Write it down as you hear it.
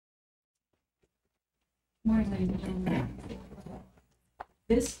Morning, ladies and gentlemen.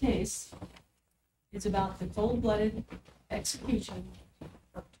 This case is about the cold-blooded execution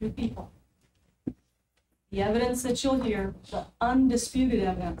of two people. The evidence that you'll hear, the undisputed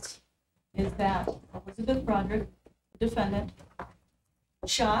evidence, is that Elizabeth Broderick, the defendant,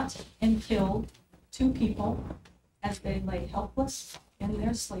 shot and killed two people as they lay helpless in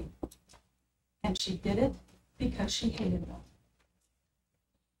their sleep. And she did it because she hated them.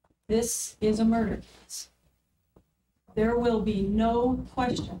 This is a murder case. There will be no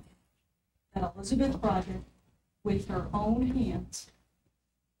question that Elizabeth Broderick, with her own hands,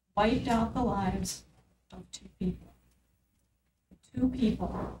 wiped out the lives of two people. Two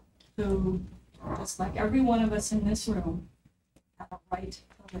people who, just like every one of us in this room, have a right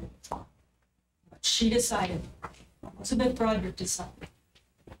to live. But she decided, Elizabeth Broderick decided,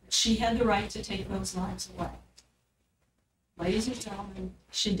 that she had the right to take those lives away. Ladies and gentlemen,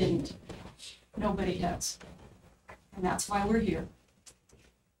 she didn't. Nobody has. And that's why we're here.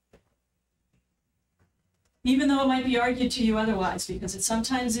 Even though it might be argued to you otherwise, because it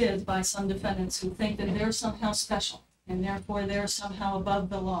sometimes is by some defendants who think that they're somehow special, and therefore they're somehow above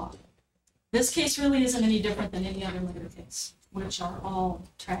the law. This case really isn't any different than any other murder case, which are all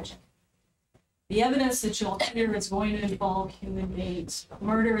tragic. The evidence that you'll hear is going to involve human beings.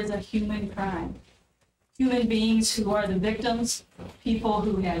 Murder is a human crime. Human beings who are the victims, people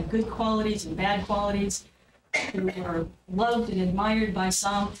who had good qualities and bad qualities, who were loved and admired by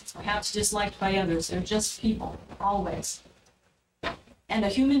some, perhaps disliked by others. They're just people, always. And a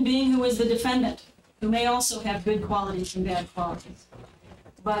human being who is the defendant, who may also have good qualities and bad qualities,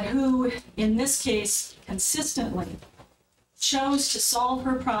 but who, in this case, consistently chose to solve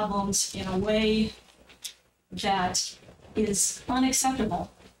her problems in a way that is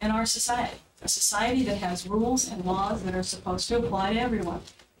unacceptable in our society. A society that has rules and laws that are supposed to apply to everyone.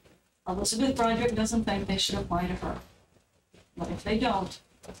 Elizabeth Broderick doesn't think they should apply to her. But if they don't,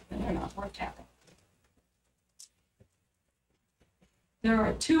 then they're not worth having. There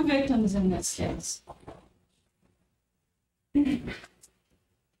are two victims in this case.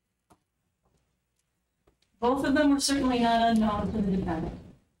 Both of them were certainly not unknown to the defendant.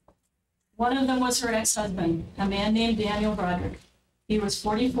 One of them was her ex-husband, a man named Daniel Broderick. He was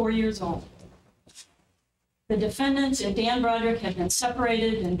 44 years old. The defendant and Dan Broderick had been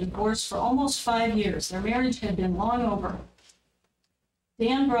separated and divorced for almost 5 years. Their marriage had been long over.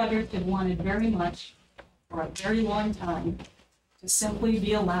 Dan Broderick had wanted very much, for a very long time, to simply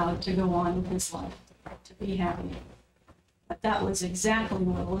be allowed to go on with his life, to be happy. But that was exactly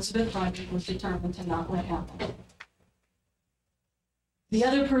what Elizabeth Broderick was determined to not let happen. The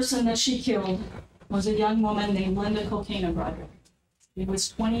other person that she killed was a young woman named Linda Colcana Broderick. She was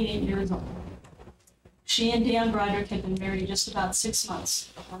 28 years old. She and Dan Broderick had been married just about 6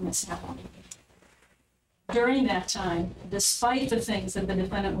 months when this happened. During that time, despite the things that the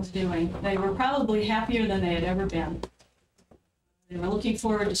defendant was doing, they were probably happier than they had ever been. They were looking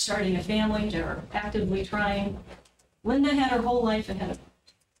forward to starting a family. They were actively trying. Linda had her whole life ahead of her,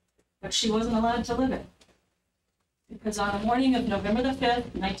 but she wasn't allowed to live it. Because on the morning of November the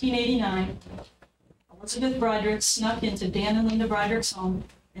 5th, 1989, Elizabeth Broderick snuck into Dan and Linda Broderick's home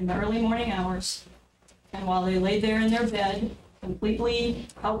in the early morning hours. And while they lay there in their bed, completely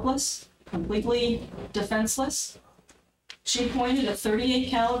helpless, completely defenseless, she pointed a .38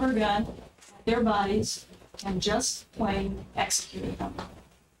 caliber gun at their bodies and just plain executed them.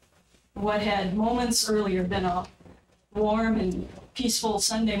 What had moments earlier been a warm and peaceful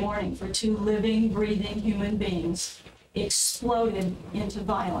Sunday morning for two living, breathing human beings exploded into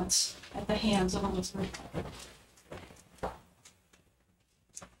violence at the hands of Elizabeth Broderick.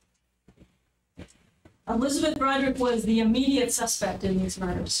 Elizabeth Broderick was the immediate suspect in these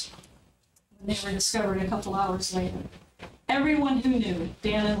murders when they were discovered a couple hours later. Everyone who knew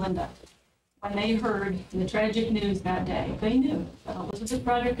Dan and Linda, when they heard the tragic news that day, they knew that Elizabeth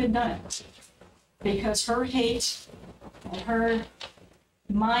Broderick had done it because her hate and her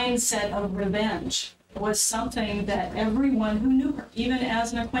mindset of revenge was something that everyone who knew her, even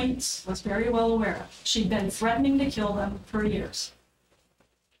as an acquaintance, was very well aware of. She'd been threatening to kill them for years.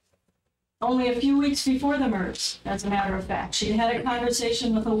 Only a few weeks before the murders, as a matter of fact, she had a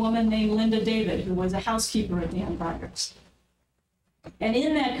conversation with a woman named Linda David, who was a housekeeper at Dan Broderick's. And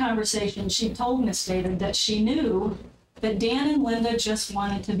in that conversation, she told Miss David that she knew that Dan and Linda just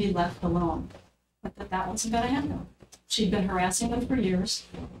wanted to be left alone, but that wasn't going to happen. She'd been harassing them for years,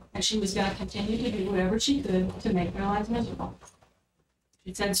 and she was going to continue to do whatever she could to make their lives miserable.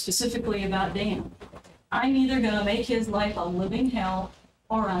 She said specifically about Dan, I'm either going to make his life a living hell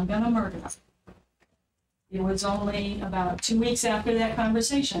or I'm going to murder him. It was only about 2 weeks after that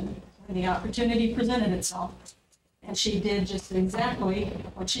conversation when the opportunity presented itself. And she did just exactly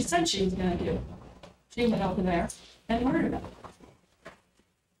what she said she was going to do. She went over there and murdered him.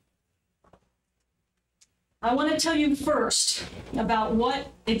 I want to tell you first about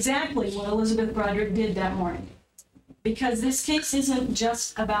what Elizabeth Broderick did that morning. Because this case isn't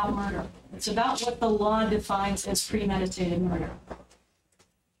just about murder. It's about what the law defines as premeditated murder.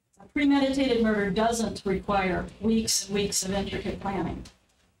 A premeditated murder doesn't require weeks and weeks of intricate planning.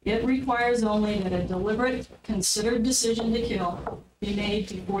 It requires only that a deliberate, considered decision to kill be made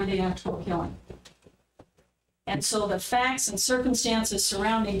before the actual killing. And so the facts and circumstances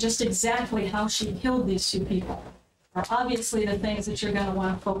surrounding just exactly how she killed these two people are obviously the things that you're going to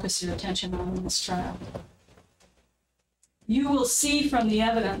want to focus your attention on in this trial. You will see from the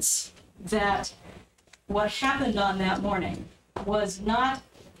evidence that what happened on that morning was not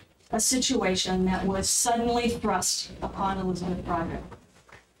a situation that was suddenly thrust upon Elizabeth Broderick.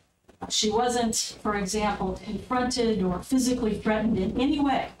 She wasn't, for example, confronted or physically threatened in any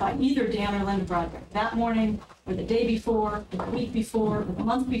way by either Dan or Linda Broderick that morning, or the day before, or the week before, or the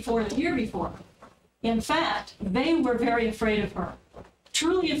month before, or the year before. In fact, they were very afraid of her,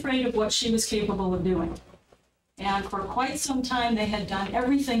 truly afraid of what she was capable of doing. And for quite some time, they had done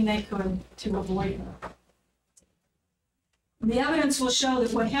everything they could to avoid her. The evidence will show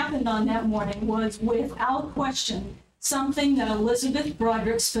that what happened on that morning was, without question, something that Elizabeth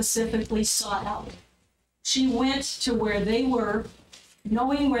Broderick specifically sought out. She went to where they were,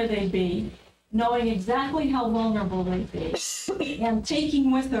 knowing where they'd be, knowing exactly how vulnerable they'd be, and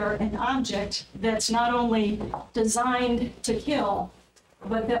taking with her an object that's not only designed to kill,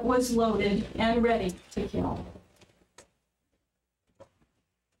 but that was loaded and ready to kill.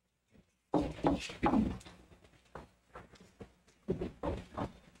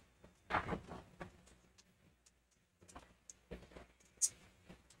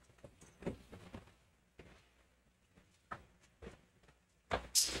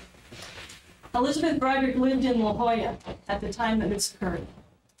 Elizabeth Broderick lived in La Jolla at the time that this occurred.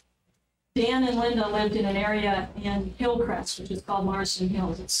 Dan and Linda lived in an area in Hillcrest, which is called Marston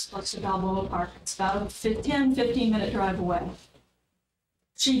Hills. It's close to Balboa Park. It's about a 15-minute drive away.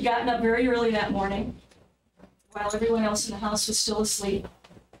 She'd gotten up very early that morning while everyone else in the house was still asleep.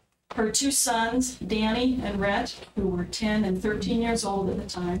 Her two sons, Danny and Rhett, who were 10 and 13 years old at the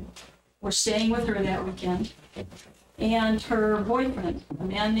time, were staying with her that weekend. And her boyfriend, a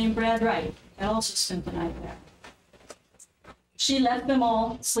man named Broderick, had also spent the night there. She left them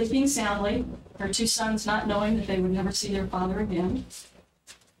all sleeping soundly, her two sons not knowing that they would never see their father again.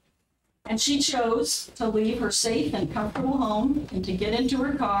 And she chose to leave her safe and comfortable home and to get into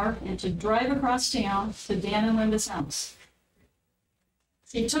her car and to drive across town to Dan and Linda's house.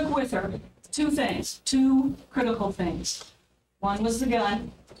 She took with her two critical things. One was the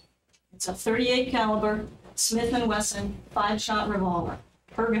gun. It's a .38 caliber Smith & Wesson 5-shot revolver,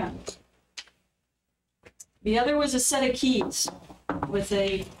 her gun. The other was a set of keys with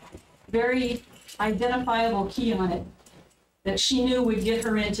a very identifiable key on it that she knew would get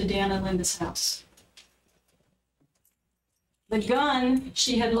her into Dan and Linda's house. The gun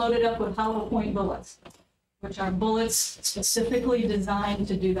she had loaded up with hollow point bullets, which are bullets specifically designed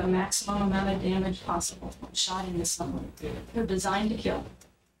to do the maximum amount of damage possible when shot into someone. They're designed to kill.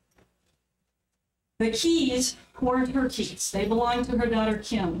 The keys weren't her keys. They belonged to her daughter,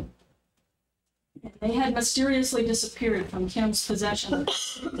 Kim. And they had mysteriously disappeared from Kim's possession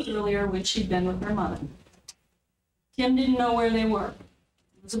earlier when she'd been with her mother. Kim didn't know where they were.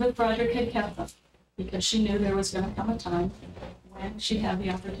 Elizabeth Broderick had kept them because she knew there was going to come a time when she'd have the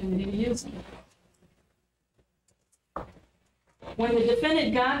opportunity to use them. When the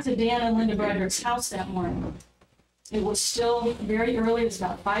defendant got to Dan and Linda Broderick's house that morning, it was still very early. It was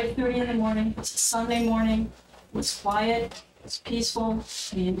about 5:30 in the morning. It was a Sunday morning. It was quiet. It was peaceful.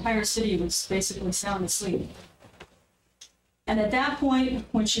 The entire city was basically sound asleep. And at that point,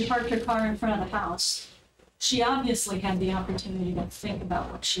 when she parked her car in front of the house, she obviously had the opportunity to think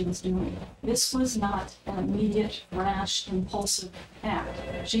about what she was doing. This was not an immediate, rash, impulsive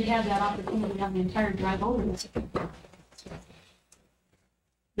act. She had that opportunity on the entire drive over this.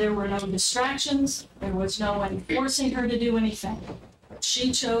 There were no distractions. There was no one forcing her to do anything.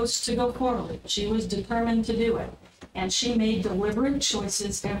 She chose to go forward. She was determined to do it. And she made deliberate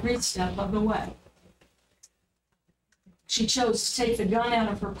choices every step of the way. She chose to take the gun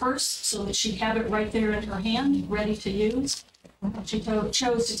out of her purse so that she'd have it right there in her hand, ready to use. She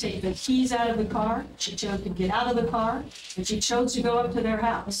chose to take the keys out of the car. She chose to get out of the car. And she chose to go up to their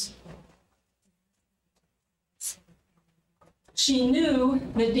house. She knew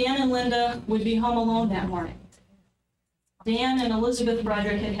that Dan and Linda would be home alone that morning. Dan and Elizabeth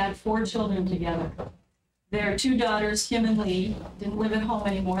Broderick had had 4 children together. Their 2 daughters, Kim and Lee, didn't live at home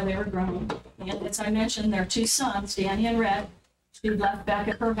anymore. They were grown. And as I mentioned, their 2 sons, Danny and Red, she left back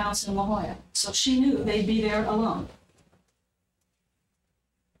at her house in La Jolla. So she knew they'd be there alone.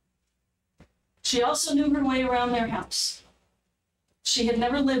 She also knew her way around their house. She had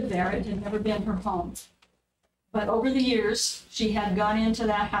never lived there. It had never been her home. But over the years, she had gone into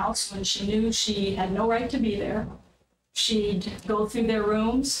that house when she knew she had no right to be there. She'd go through their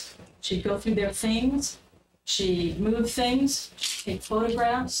rooms. She'd go through their things. She'd move things, take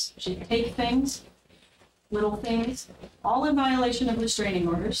photographs. She'd take things, little things, all in violation of restraining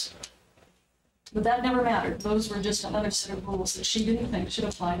orders. But that never mattered. Those were just another set of rules that she didn't think should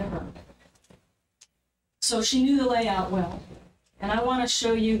apply to her. So she knew the layout well. And I want to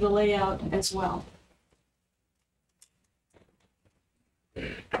show you the layout as well.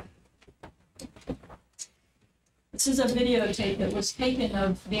 This is a videotape that was taken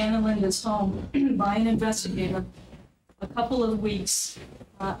of Dan and Linda's home by an investigator a couple of weeks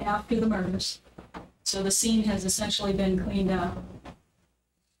after the murders. So the scene has essentially been cleaned up.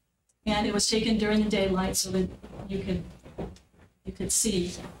 And it was taken during the daylight so that you could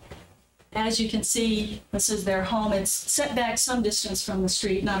see. As you can see, this is their home. It's set back some distance from the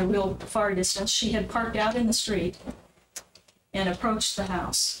street, not a real far distance. She had parked out in the street and approached the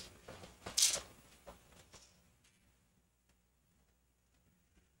house.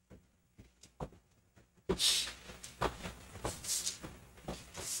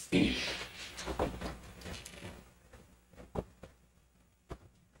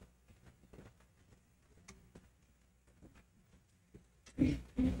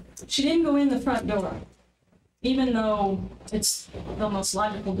 She didn't go in the front door, even though it's the most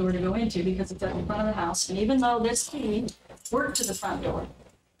logical door to go into because it's at the front of the house, and even though this key worked to the front door.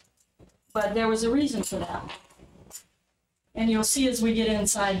 But there was a reason for that. And you'll see as we get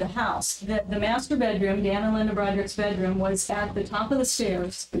inside the house that the master bedroom, Dan and Linda Broderick's bedroom, was at the top of the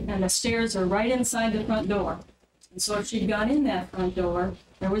stairs, and the stairs are right inside the front door. And so if she'd gone in that front door,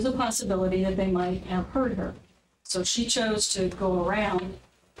 there was a possibility that they might have heard her. So she chose to go around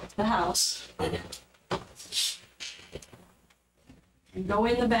the house and go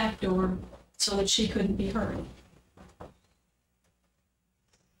in the back door so that she couldn't be heard.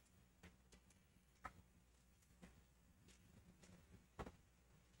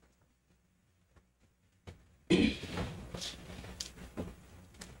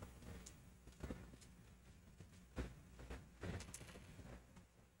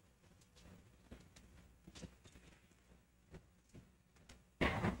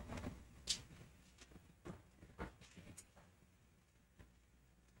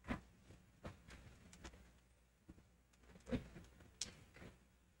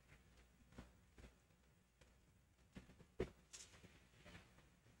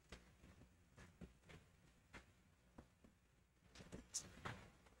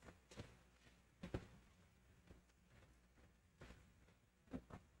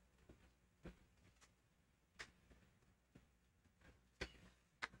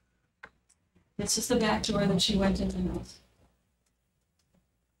 This is the back door that she went into the house.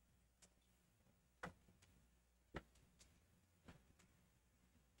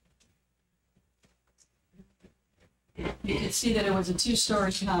 You can see that it was a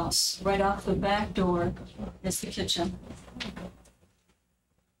 2-story house. Right off the back door is the kitchen.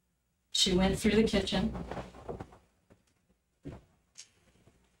 She went through the kitchen.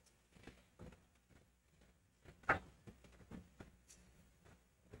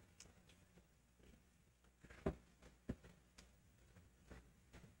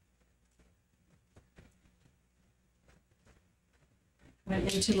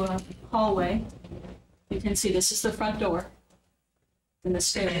 Went into a hallway. You can see this is the front door and the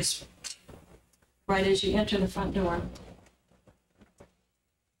stairs right as you enter the front door.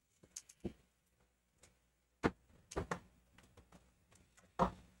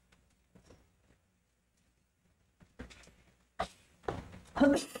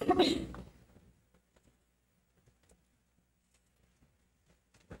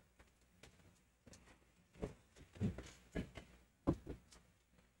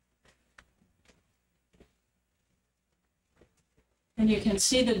 And you can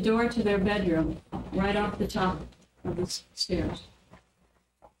see the door to their bedroom right off the top of the stairs.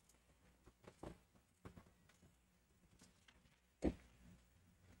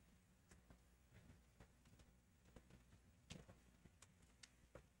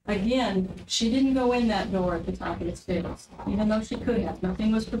 Again, she didn't go in that door at the top of the stairs, even though she could have.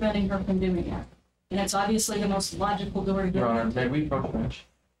 Nothing was preventing her from doing that. And it's obviously the most logical door to get Your Honor, into. may we approach the bench?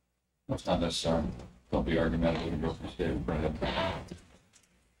 That's not necessary. Don't be argumentative, go for David, go ahead.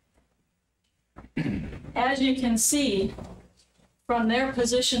 As you can see, from their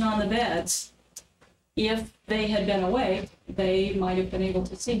position on the beds, if they had been awake, they might have been able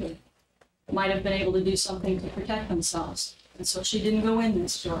to see her, might have been able to do something to protect themselves. And so she didn't go in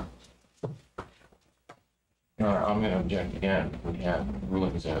this door. I'm going to object again. We have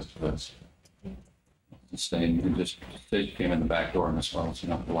rulings as to this. Sustain, you can just say she came in the back door, Ms. Wells, you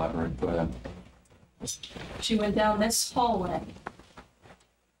don't have to elaborate, go ahead. She went down this hallway.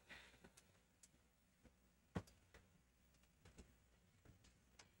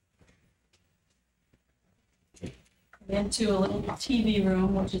 Into a little TV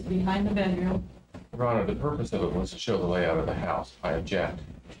room, which is behind the bedroom. Your Honor, the purpose of it was to show the layout of the house. I object.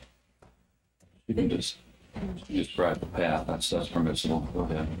 You can just describe the path, that's permissible, go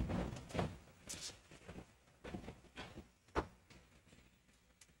ahead.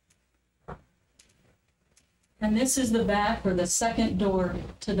 And this is the back or the second door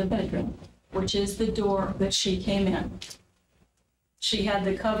to the bedroom, which is the door that she came in. She had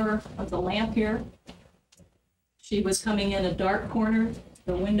the cover of the lamp here. She was coming in a dark corner.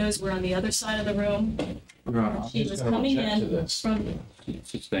 The windows were on the other side of the room. Your Honor, She was coming in from,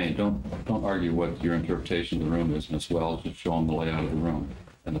 Sustain, don't argue what your interpretation of the room is, Ms. Wells, just show them the layout of the room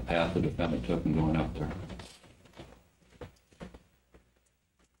and the path the defendant took in going up there.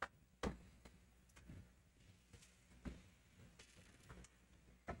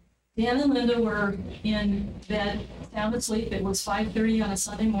 Dan and Linda were in bed, sound asleep. It was 5:30 on a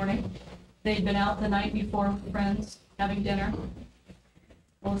Sunday morning. They'd been out the night before with friends, having dinner.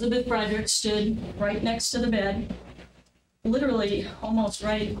 Elizabeth Broderick stood right next to the bed, literally almost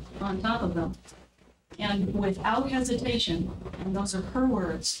right on top of them. And without hesitation, and those are her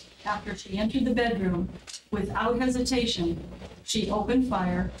words, after she entered the bedroom, without hesitation, she opened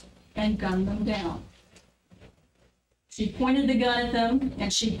fire and gunned them down. She pointed the gun at them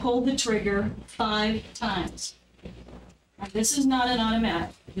and she pulled the trigger 5 times. Now, this is not an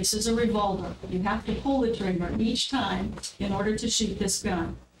automatic. This is a revolver. You have to pull the trigger each time in order to shoot this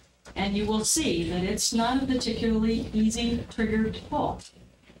gun. And you will see that it's not a particularly easy trigger to pull.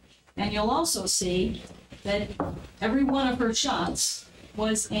 And you'll also see that every one of her shots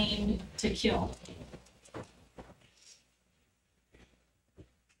was aimed to kill.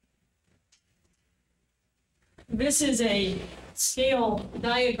 This is a scale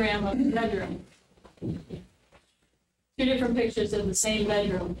diagram of the bedroom. 2 different pictures of the same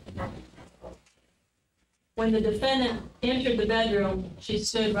bedroom. When the defendant entered the bedroom, she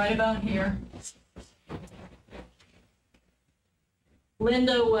stood right about here.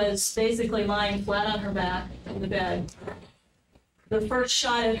 Linda was basically lying flat on her back in the bed. The first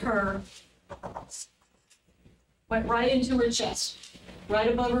shot at her went right into her chest,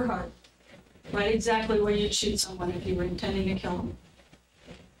 right above her heart, right exactly where you'd shoot someone if you were intending to kill them.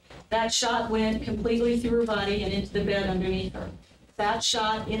 That shot went completely through her body and into the bed underneath her. That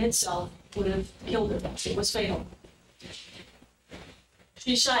shot in itself would have killed her. It was fatal.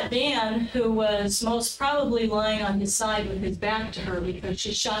 She shot Dan, who was most probably lying on his side with his back to her, because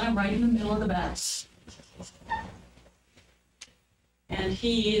she shot him right in the middle of the back. And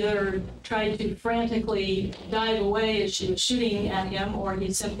he either tried to frantically dive away as she was shooting at him, or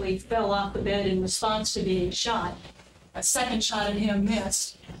he simply fell off the bed in response to being shot. A second shot at him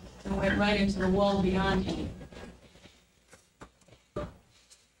missed and went right into the wall beyond him.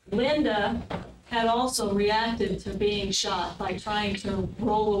 Linda had also reacted to being shot by trying to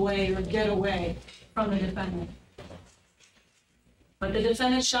roll away or get away from the defendant. But the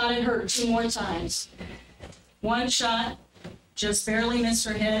defendant shot at her 2 more times. One shot just barely missed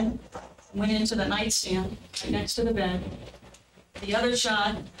her head, went into the nightstand right next to the bed. The other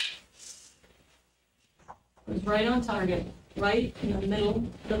shot was right on target, right in the middle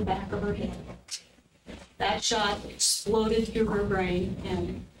of the back of her head. That shot exploded through her brain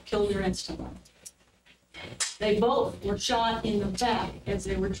and killed her instantly. They both were shot in the back as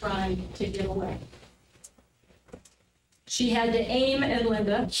they were trying to get away. She had to aim at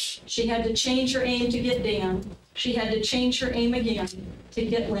Linda. She had to change her aim to get Dan. She had to change her aim again to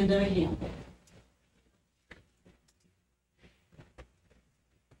get Linda again.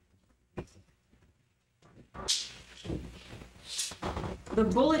 The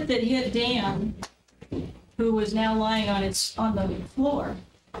bullet that hit Dan, who was now lying on the floor,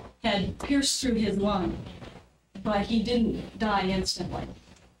 had pierced through his lung, but he didn't die instantly.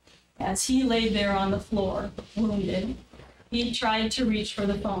 As he lay there on the floor, wounded, he tried to reach for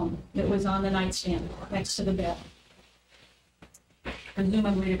the phone that was on the nightstand next to the bed,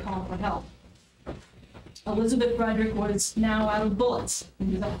 presumably to call for help. Elizabeth Broderick was now out of bullets. It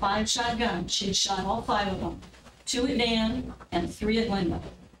was a 5-shot gun. She had shot all 5 of them, 2 at Dan and 3 at Linda.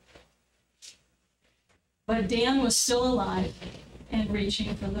 But Dan was still alive and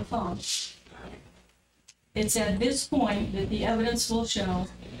reaching for the phone. It's at this point that the evidence will show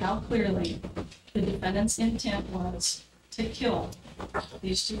how clearly the defendant's intent was to kill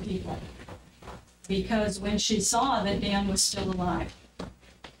these 2 people. Because when she saw that Dan was still alive,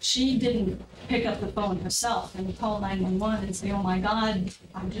 she didn't pick up the phone herself and call 911 and say, "Oh my God,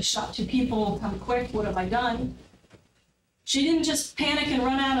 I just shot 2 people, come quick, what have I done?" She didn't just panic and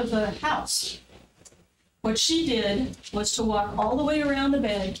run out of the house. What she did was to walk all the way around the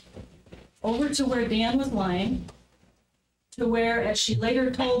bed, over to where Dan was lying, to where, as she later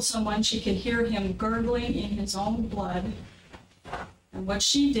told someone, she could hear him gurgling in his own blood. And what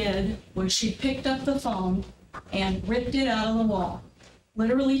she did was she picked up the phone and ripped it out of the wall,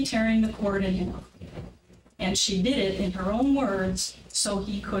 literally tearing the cord in half. And she did it in her own words so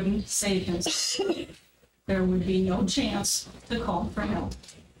he couldn't save himself. There would be no chance to call for help.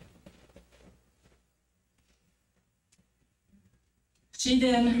 She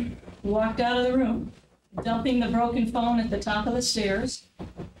then walked out of the room, dumping the broken phone at the top of the stairs.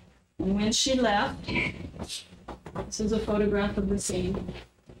 And when she left, this is a photograph of the scene.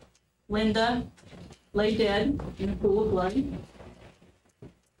 Linda lay dead in a pool of blood.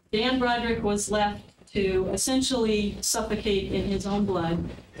 Dan Broderick was left to essentially suffocate in his own blood,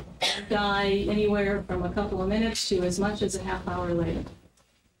 die anywhere from a couple of minutes to as much as a half hour later.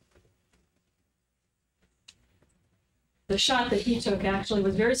 The shot that he took actually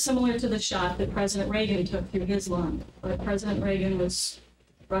was very similar to the shot that President Reagan took through his lung, but President Reagan was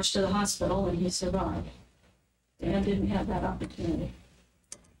rushed to the hospital and he survived. Dan didn't have that opportunity.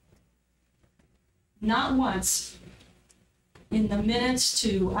 Not once in the minutes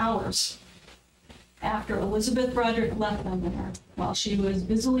to hours after Elizabeth Broderick left them there, while she was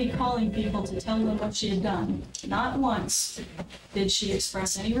busily calling people to tell them what she had done, not once did she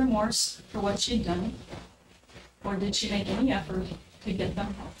express any remorse for what she'd done, or did she make any effort to get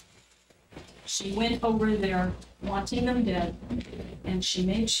them help. She went over there wanting them dead, and she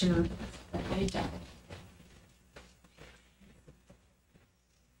made sure that they died.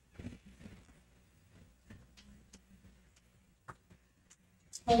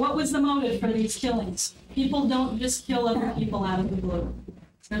 Well, what was the motive for these killings? People don't just kill other people out of the blue.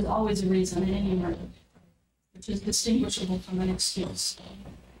 There's always a reason in any murder, which is distinguishable from an excuse.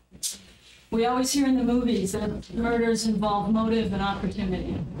 We always hear in the movies that murders involve motive and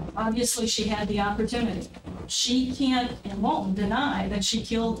opportunity. Obviously, she had the opportunity. She can't and won't deny that she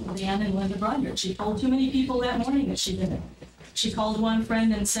killed Dan and Linda Broderick. She told too many people that morning that she did it. She called one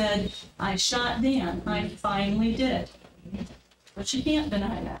friend and said, "I shot Dan. I finally did it." But she can't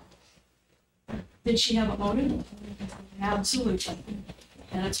deny that. Did she have a motive? Absolutely.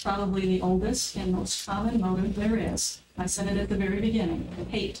 And it's probably the oldest and most common motive there is. I said it at the very beginning,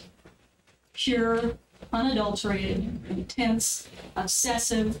 hate. Pure, unadulterated, intense,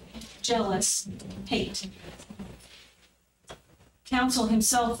 obsessive, jealous hate. Counsel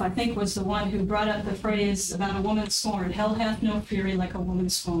himself, I think, was the one who brought up the phrase about a woman scorned. Hell hath no fury like a woman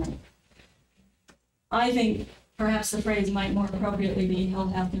scorned. I think perhaps the phrase might more appropriately be hell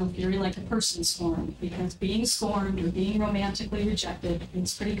hath no fury like a person scorned, because being scorned or being romantically rejected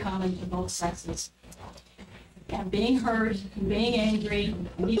is pretty common to both sexes. And being hurt, and being angry,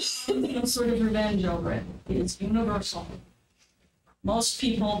 and even some sort of revenge over it is universal. Most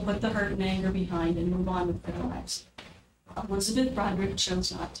people put the hurt and anger behind and move on with their lives. Elizabeth Broderick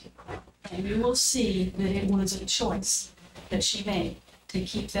chose not to. And you will see that it was a choice that she made to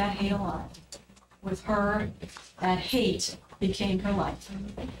keep that hate alive. With her, that hate became her life.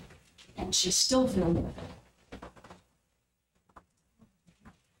 And she's still filled with it.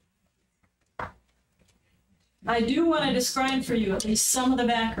 I do want to describe for you at least some of the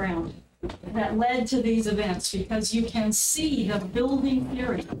background that led to these events, because you can see the building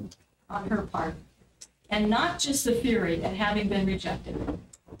fury on her part. And not just the fury at having been rejected,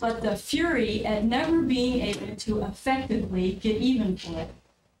 but the fury at never being able to effectively get even for it.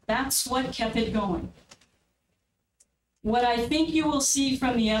 That's what kept it going. What I think you will see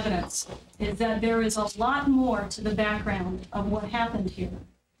from the evidence is that there is a lot more to the background of what happened here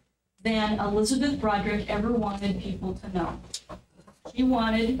than Elizabeth Broderick ever wanted people to know. She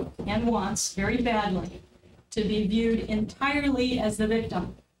wanted, and wants very badly, to be viewed entirely as the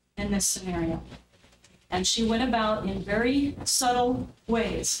victim in this scenario. And she went about in very subtle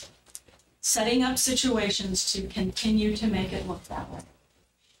ways, setting up situations to continue to make it look that way.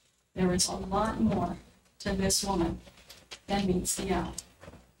 There is a lot more to this woman than meets the eye.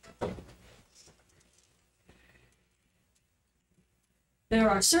 There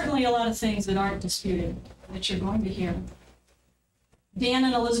are certainly a lot of things that aren't disputed that you're going to hear. Dan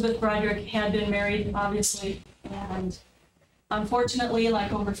and Elizabeth Broderick had been married, obviously, and unfortunately,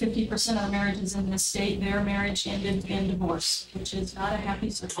 like over 50% of the marriages in this state, their marriage ended in divorce, which is not a happy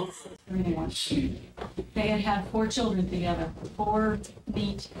circumstance for anyone. They had had 4 children together, 4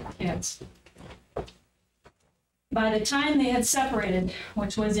 neat kids. By the time they had separated,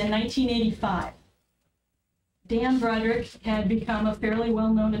 which was in 1985, Dan Broderick had become a fairly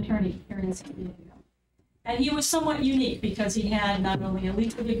well-known attorney here in San Diego. And he was somewhat unique because he had not only a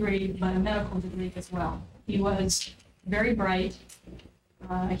legal degree, but a medical degree as well. He was very bright.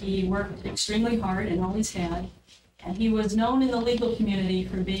 He worked extremely hard and always had. And he was known in the legal community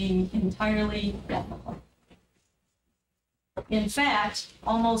for being entirely ethical. In fact,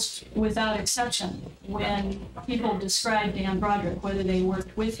 almost without exception, when people described Dan Broderick, whether they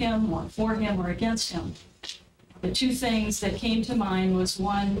worked with him or for him or against him, the 2 things that came to mind was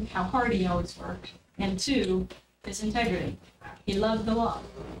 1, how hard he always worked, and 2, his integrity. He loved the law.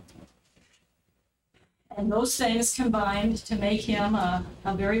 And those things combined to make him a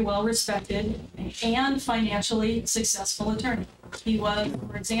very well-respected and financially successful attorney. He was,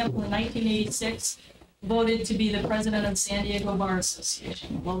 for example, in 1986, voted to be the president of the San Diego Bar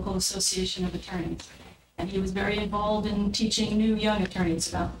Association, a local association of attorneys. And he was very involved in teaching new young attorneys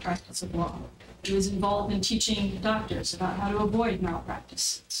about the practice of law. He was involved in teaching doctors about how to avoid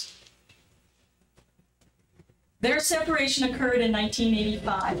malpractice. Their separation occurred in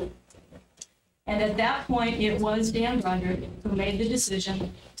 1985. And at that point, it was Dan Broderick who made the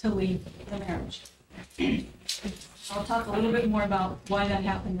decision to leave the marriage. I'll talk a little bit more about why that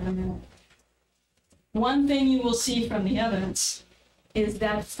happened in a minute. One thing you will see from the evidence is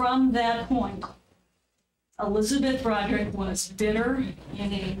that from that point, Elizabeth Broderick was bitter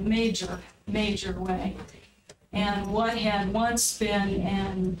in a major, major way. And what had once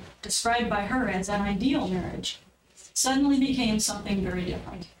been described by her as an ideal marriage suddenly became something very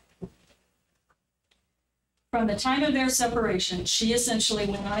different. From the time of their separation, she essentially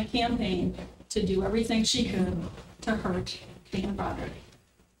went on a campaign to do everything she could to hurt Dan Broderick.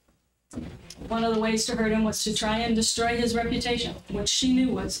 One of the ways to hurt him was to try and destroy his reputation, which she knew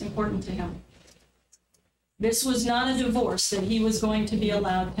was important to him. This was not a divorce that he was going to be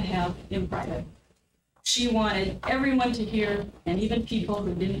allowed to have in private. She wanted everyone to hear, and even people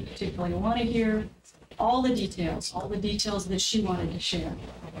who didn't particularly want to hear, all the details that she wanted to share.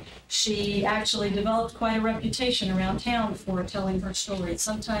 She actually developed quite a reputation around town for telling her story,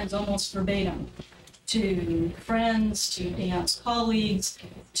 sometimes almost verbatim, to friends, to Dan's colleagues,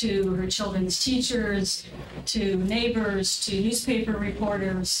 to her children's teachers, to neighbors, to newspaper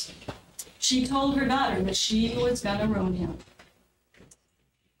reporters. She told her daughter that she was going to ruin him.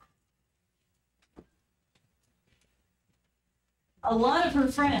 A lot of her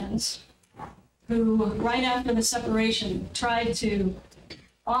friends, who right after the separation tried to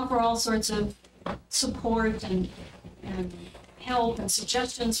offer all sorts of support and help and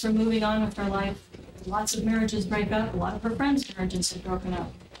suggestions for moving on with her life. Lots of marriages break up. A lot of her friends' marriages had broken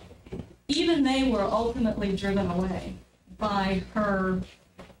up. Even they were ultimately driven away by her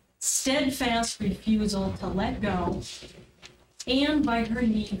steadfast refusal to let go and by her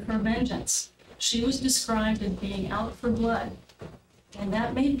need for vengeance. She was described as being out for blood, and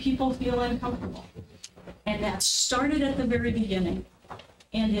that made people feel uncomfortable. And that started at the very beginning,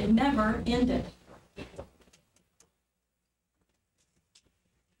 and it never ended.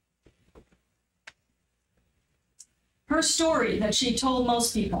 Her story that she told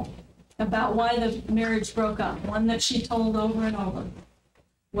most people about why the marriage broke up, one that she told over and over,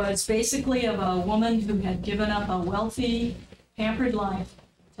 was basically of a woman who had given up a wealthy, pampered life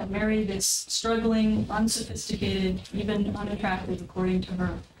to marry this struggling, unsophisticated, even unattractive, according to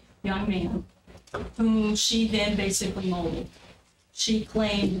her, young man, whom she then basically molded. She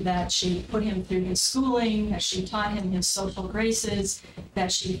claimed that she put him through his schooling, that she taught him his social graces,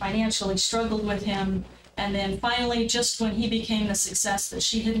 that she financially struggled with him, and then finally, just when he became the success that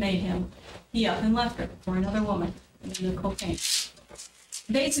she had made him, he up and left her for another woman into cocaine.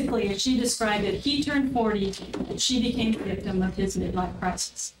 Basically, as she described it, he turned 40 and she became the victim of his midlife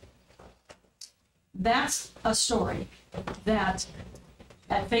crisis. That's a story that,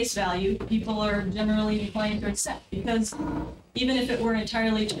 at face value, people are generally inclined to accept, because even if it were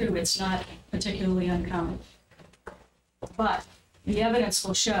entirely true, it's not particularly uncommon. But the evidence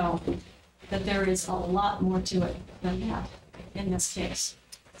will show that there is a lot more to it than that in this case.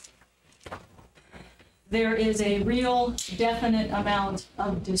 There is a real definite amount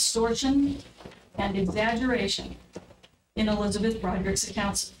of distortion and exaggeration in Elizabeth Broderick's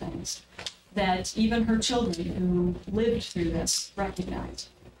accounts of things. that even her children who lived through this recognized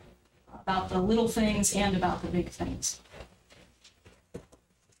about the little things and about the big things.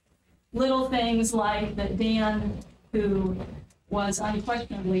 Little things like that Dan, who was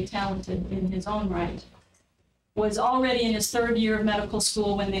unquestionably talented in his own right, was already in his third year of medical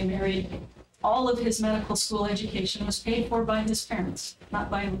school when they married. All of his medical school education was paid for by his parents, not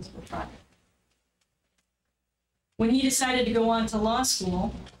by Elizabeth Broderick. When he decided to go on to law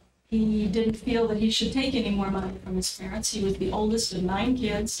school, he didn't feel that he should take any more money from his parents. He was the oldest of 9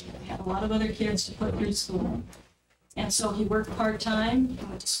 kids. He had a lot of other kids to put through school. And so he worked part-time,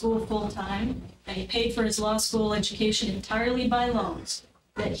 went to school full-time, and he paid for his law school education entirely by loans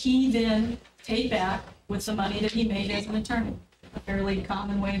that he then paid back with the money that he made as an attorney, a fairly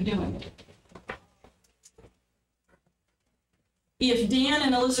common way of doing it. If Dan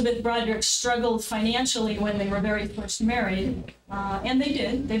and Elizabeth Broderick struggled financially when they were very first married, and they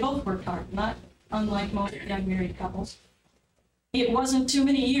did, they both worked hard, not unlike most young married couples, it wasn't too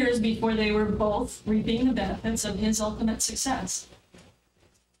many years before they were both reaping the benefits of his ultimate success.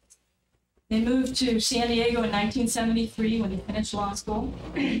 They moved to San Diego in 1973 when he finished law school,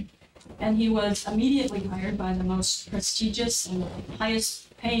 and he was immediately hired by the most prestigious and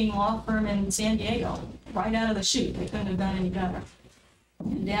highest paying law firm in San Diego, right out of the chute. They couldn't have done any better.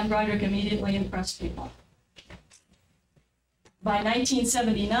 And Dan Broderick immediately impressed people. By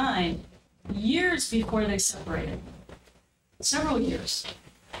 1979, years before they separated, several years,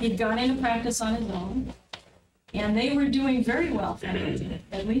 he'd gone into practice on his own, and they were doing very well financially,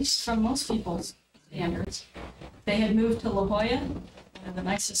 at least from most people's standards. They had moved to La Jolla, one of the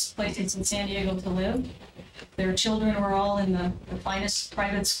nicest places in San Diego to live. Their children were all in the finest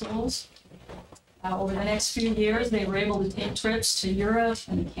private schools. Over the next few years, they were able to take trips to Europe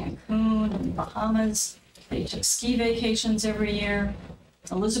and Cancun and Bahamas. They took ski vacations every year.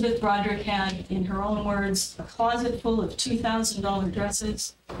 Elizabeth Broderick had, in her own words, a closet full of $2,000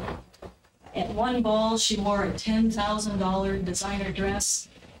 dresses. At one ball, she wore a $10,000 designer dress.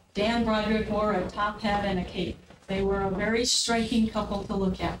 Dan Broderick wore a top hat and a cape. They were a very striking couple to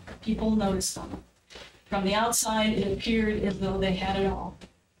look at. People noticed them. From the outside, it appeared as though they had it all.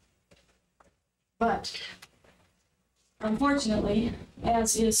 But, unfortunately,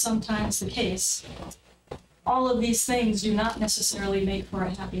 as is sometimes the case, all of these things do not necessarily make for a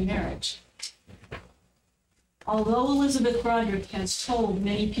happy marriage. Although Elizabeth Broderick has told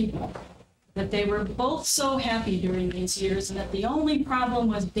many people that they were both so happy during these years and that the only problem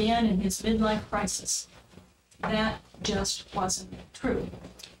was Dan and his midlife crisis, that just wasn't true.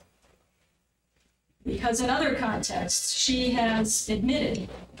 Because in other contexts, she has admitted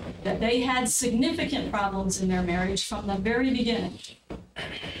that they had significant problems in their marriage from the very beginning.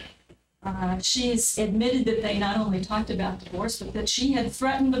 She's admitted that they not only talked about divorce, but that she had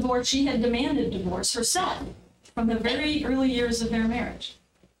threatened divorce, she had demanded divorce herself from the very early years of their marriage.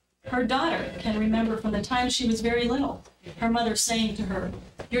 Her daughter can remember from the time she was very little, her mother saying to her,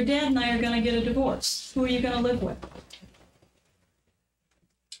 "Your dad and I are going to get a divorce. Who are you going to live with?"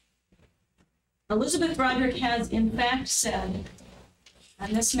 Elizabeth Broderick has in fact said,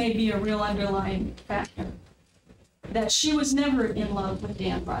 and this may be a real underlying factor, that she was never in love with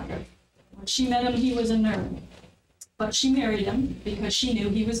Dan Broderick. When she met him, he was a nerd. But she married him because she knew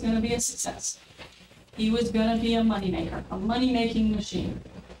he was going to be a success. He was going to be a moneymaker, a money-making machine.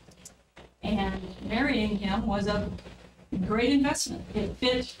 And marrying him was a great investment. It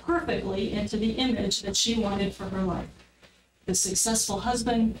fit perfectly into the image that she wanted for her life. The successful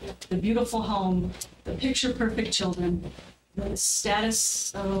husband, the beautiful home, the picture-perfect children, the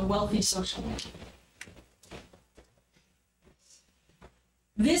status of a wealthy social life.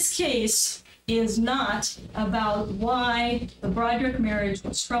 This case is not about why the Broderick marriage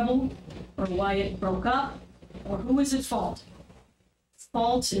was troubled, or why it broke up, or who was at fault.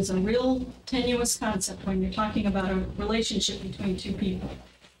 Fault is a real tenuous concept when you're talking about a relationship between two people,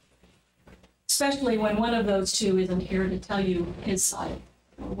 especially when one of those two isn't here to tell you his side,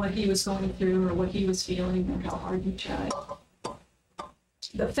 or what he was going through, or what he was feeling, or how hard he tried.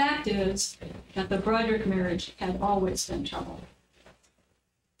 The fact is that the Broderick marriage had always been troubled.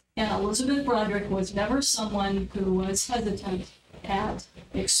 And Elizabeth Broderick was never someone who was hesitant at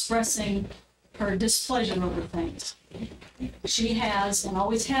expressing her displeasure over things. She has, and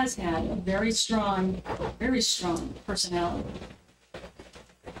always has had, a very strong personality.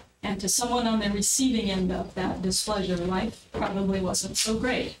 And to someone on the receiving end of that displeasure, life probably wasn't so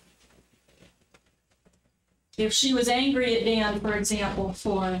great. If she was angry at Dan, for example,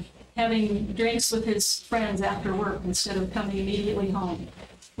 for having drinks with his friends after work instead of coming immediately home,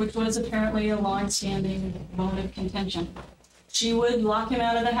 which was apparently a long-standing bone of contention, she would lock him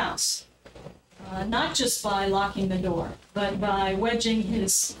out of the house. not just by locking the door, but by wedging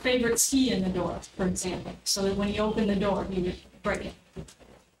his favorite ski in the door, for example, so that when he opened the door, he would break it.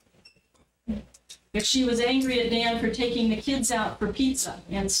 If she was angry at Dan for taking the kids out for pizza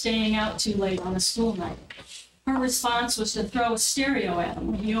and staying out too late on a school night, her response was to throw a stereo at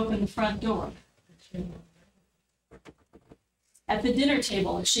him when he opened the front door. At the dinner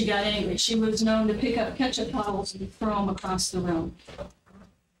table, if she got angry, she was known to pick up ketchup bottles and throw them across the room.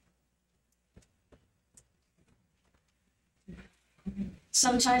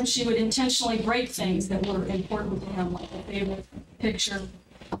 Sometimes she would intentionally break things that were important to him, like a favorite picture.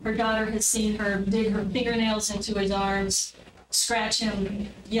 Her daughter has seen her dig her fingernails into his arms, scratch him,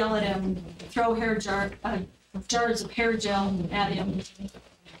 yell at him, throw jars of hair gel at him.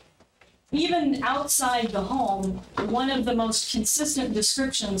 Even outside the home, one of the most consistent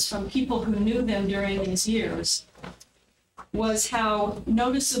descriptions from people who knew them during these years was how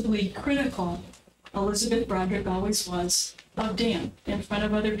noticeably critical Elizabeth Broderick always was of Dan in front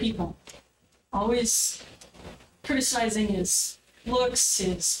of other people. Always criticizing his looks,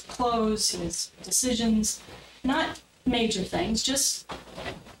 his clothes, his decisions, not major things, just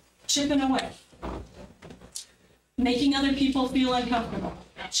chipping away, making other people feel uncomfortable.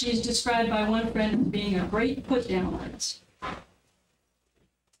 She's described by one friend as being a great put-down artist.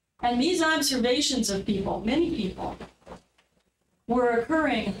 And these observations of people, many people, were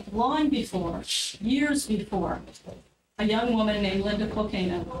occurring long before, years before, a young woman named Linda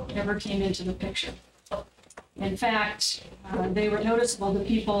Colcana ever came into the picture. In fact, they were noticeable to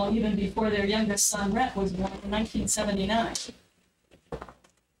people even before their youngest son, Rhett, was born in 1979.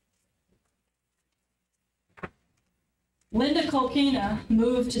 Linda Colcana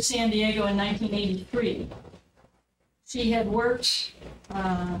moved to San Diego in 1983. She had worked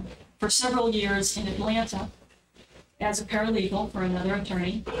for several years in Atlanta as a paralegal for another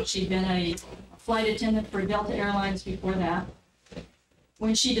attorney. She'd been a flight attendant for Delta Airlines before that.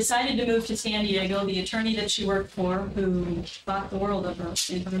 When she decided to move to San Diego, the attorney that she worked for, who thought the world of her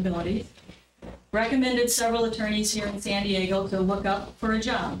and her abilities, recommended several attorneys here in San Diego to look up for a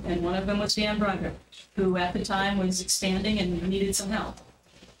job, and one of them was Dan Broderick, who at the time was expanding and needed some help.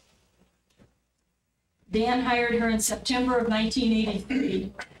 Dan hired her in September of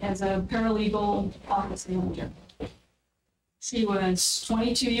 1983 as a paralegal office manager. She was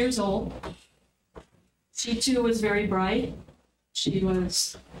 22 years old. She too was very bright. She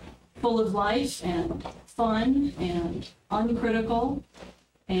was full of life and fun and uncritical.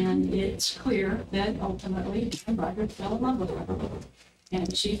 And it's clear that ultimately Dan Broderick fell in love with her.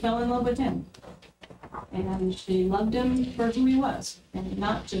 And she fell in love with him. And she loved him for who he was, and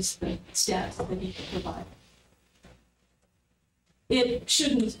not just the status that he could provide. It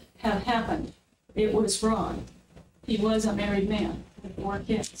shouldn't have happened. It was wrong. He was a married man with 4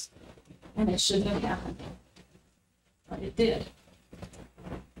 kids, and it shouldn't have happened. But it did.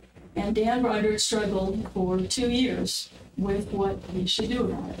 And Dan Broderick struggled for 2 years with what he should do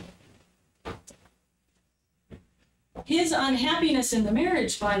about it. His unhappiness in the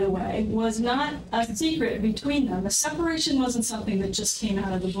marriage, by the way, was not a secret between them. The separation wasn't something that just came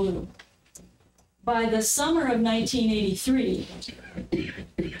out of the blue. By the summer of 1983,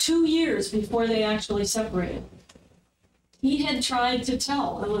 2 years before they actually separated, he had tried to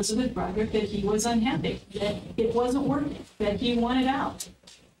tell Elizabeth Broderick that he was unhappy, that it wasn't working, that he wanted out.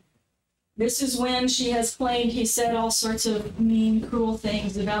 This is when she has claimed he said all sorts of mean, cruel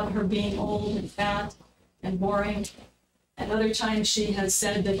things about her being old and fat and boring. At other times, she has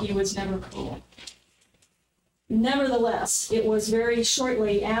said that he was never cruel. Nevertheless, it was very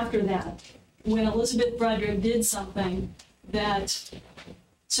shortly after that when Elizabeth Broderick did something that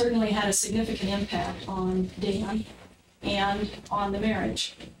certainly had a significant impact on Dan and on the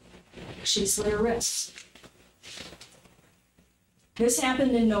marriage. She slit her wrists. This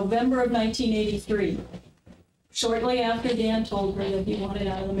happened in November of 1983, shortly after Dan told her that he wanted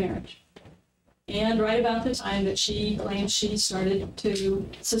out of the marriage. And right about the time that she claimed she started to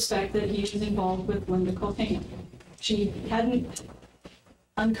suspect that he was involved with Linda Colcana. She hadn't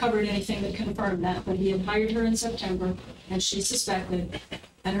uncovered anything that confirmed that, but he had hired her in September, and she suspected,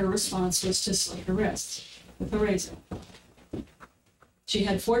 and her response was to slit her wrists with a razor. She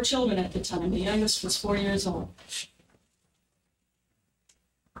had 4 children at the time. The youngest was 4 years old.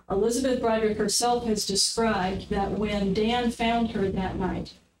 Elizabeth Broderick herself has described that when Dan found her that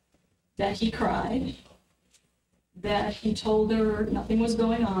night, that he cried, that he told her nothing was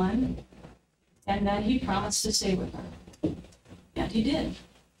going on, and that he promised to stay with her. And he did,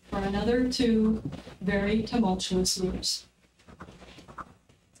 for another 2 very tumultuous years.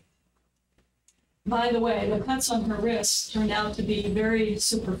 By the way, the cuts on her wrists turned out to be very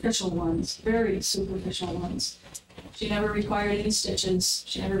superficial ones, very superficial ones. She never required any stitches.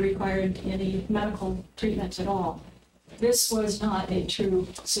 She never required any medical treatment at all. This was not a true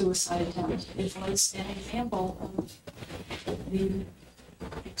suicide attempt. It was an example of the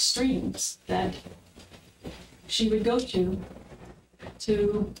extremes that she would go to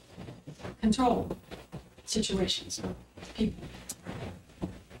control situations or people.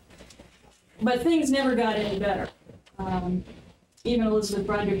 But things never got any better. Even Elizabeth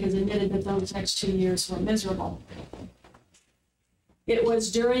Broderick has admitted that those next 2 years were miserable. It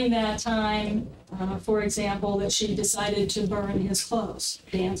was during that time, for example, that she decided to burn his clothes,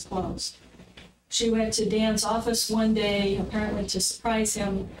 Dan's clothes. She went to Dan's office one day, apparently to surprise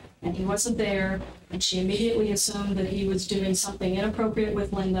him, and he wasn't there, and she immediately assumed that he was doing something inappropriate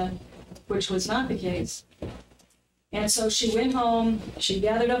with Linda, which was not the case. And so she went home, she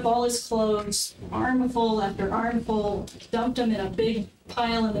gathered up all his clothes, armful after armful, dumped them in a big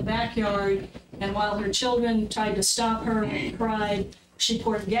pile in the backyard, and while her children tried to stop her and cried, she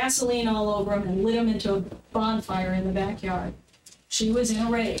poured gasoline all over them and lit them into a bonfire in the backyard. She was in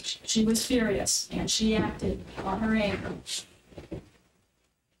a rage, she was furious, and she acted on her anger.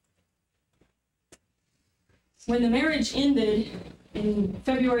 When the marriage ended in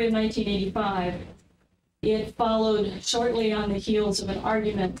February of 1985, it followed shortly on the heels of an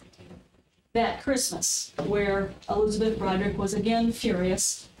argument that Christmas, where Elizabeth Broderick was again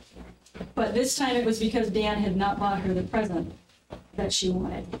furious, but this time it was because Dan had not bought her the present that she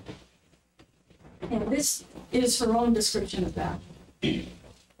wanted. And this is her own description of that.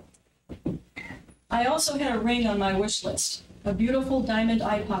 I also had a ring on my wish list, a beautiful diamond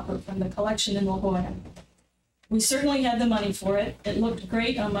eye popper from the collection in La Jolla. We certainly had the money for it. It looked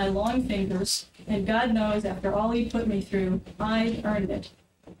great on my long fingers, and God knows, after all he put me through, I'd earned it.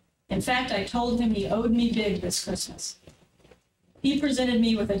 In fact, I told him he owed me big this Christmas. He presented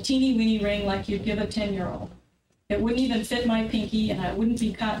me with a teeny-weeny ring like you'd give a 10-year-old. It wouldn't even fit my pinky, and I wouldn't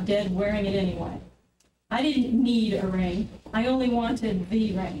be caught dead wearing it anyway. I didn't need a ring. I only wanted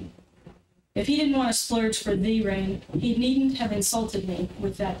the ring. If he didn't want to splurge for the ring, he needn't have insulted me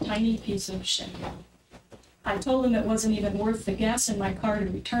with that tiny piece of shit. I told him it wasn't even worth the gas in my car to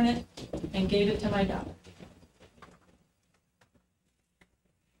return it, and gave it to my daughter.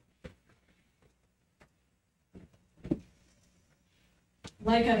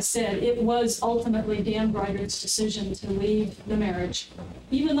 Like I said, it was ultimately Dan Broderick's decision to leave the marriage,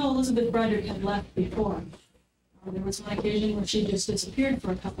 even though Elizabeth Broderick had left before. There was one occasion where she just disappeared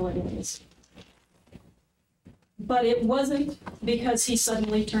for a couple of days. But it wasn't because he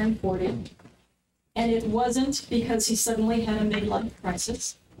suddenly turned 40. And it wasn't because he suddenly had a midlife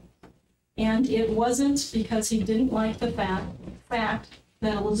crisis. And it wasn't because he didn't like the fact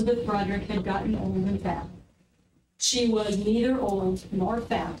that Elizabeth Broderick had gotten old and fat. She was neither old nor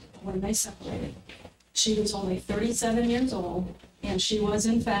fat when they separated. She was only 37 years old, and she was,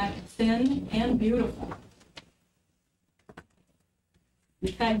 in fact, thin and beautiful.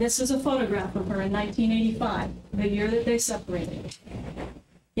 In fact, this is a photograph of her in 1985, the year that they separated.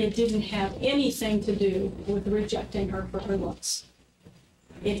 It didn't have anything to do with rejecting her for her looks.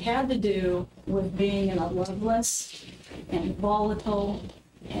 It had to do with being in a loveless and volatile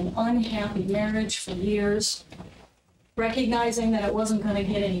and unhappy marriage for years, recognizing that it wasn't going to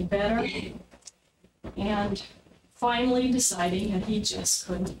get any better, and finally deciding that he just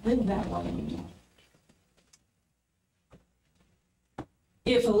couldn't live that way anymore.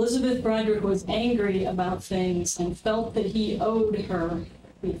 If Elizabeth Broderick was angry about things and felt that he owed her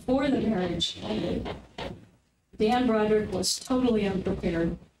before the marriage ended, Dan Broderick was totally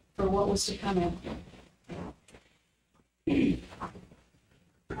unprepared for what was to come after.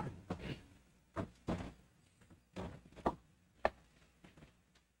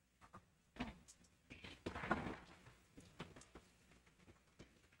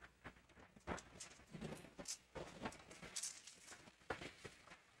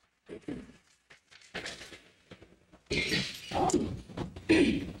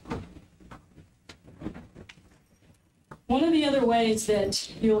 One of the other ways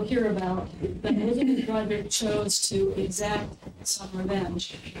that you'll hear about that Elizabeth Broderick chose to exact some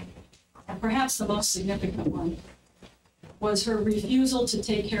revenge, and perhaps the most significant one, was her refusal to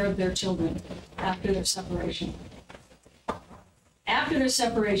take care of their children after their separation. After their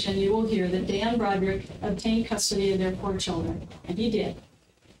separation, you will hear that Dan Broderick obtained custody of their 4 children, and he did.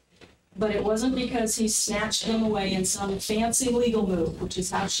 But it wasn't because he snatched them away in some fancy legal move, which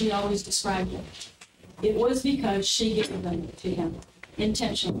is how she always described it. It was because she gave them to him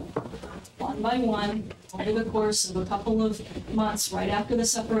intentionally, one by one, over the course of a couple of months right after the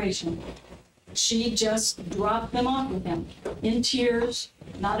separation. She just dropped them off with him in tears,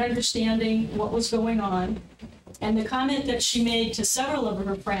 not understanding what was going on. And the comment that she made to several of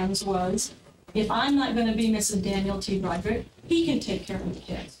her friends was, if I'm not going to be Mrs. Daniel T. Broderick, he can take care of the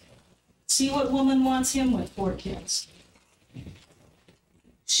kids. See what woman wants him with 4 kids.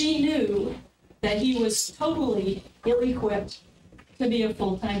 She knew that he was totally ill-equipped to be a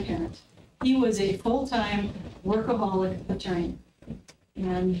full-time parent. He was a full-time workaholic attorney.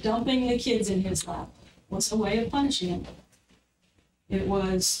 And dumping the kids in his lap was a way of punishing him. It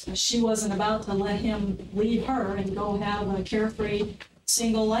was, she wasn't about to let him leave her and go have a carefree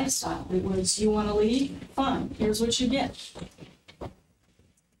single lifestyle. It was, you want to leave? Fine, here's what you get.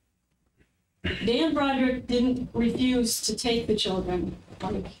 Dan Broderick didn't refuse to take the children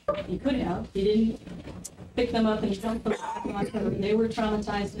like he could have. He didn't pick them up and dump them on her. They were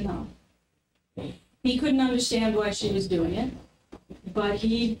traumatized enough. He couldn't understand why she was doing it, but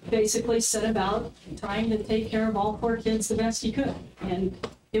he basically set about trying to take care of all 4 kids the best he could. And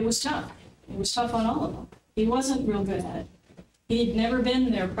it was tough. It was tough on all of them. He wasn't real good at it. He'd never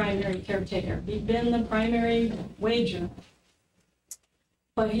been their primary caretaker. He'd been the primary wager.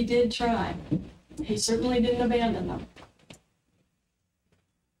 But he did try. He certainly didn't abandon them.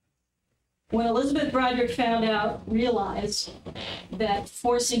 When Elizabeth Broderick realized that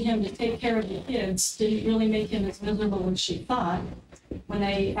forcing him to take care of the kids didn't really make him as miserable as she thought, when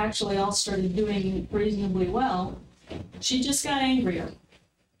they actually all started doing reasonably well, she just got angrier.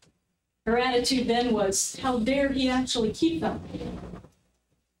 Her attitude then was, how dare he actually keep them?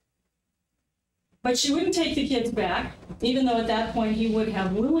 But she wouldn't take the kids back, even though at that point he would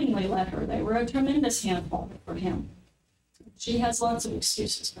have willingly let her. They were a tremendous handful for him. She has lots of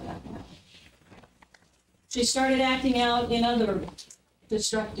excuses for that now. She started acting out in other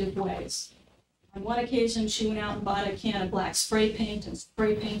destructive ways. On one occasion, she went out and bought a can of black spray paint and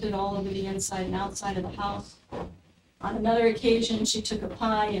spray painted all over the inside and outside of the house. On another occasion, she took a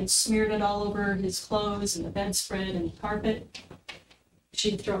pie and smeared it all over his clothes and the bedspread and the carpet.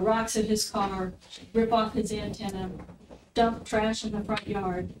 She'd throw rocks at his car, she'd rip off his antenna, dump trash in the front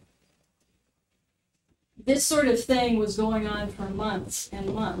yard. This sort of thing was going on for months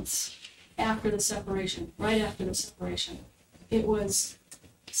and months after the separation, right after the separation. It was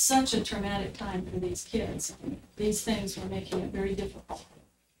such a traumatic time for these kids. These things were making it very difficult.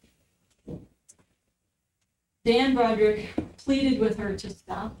 Dan Broderick pleaded with her to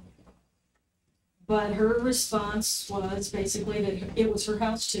stop, but her response was basically that it was her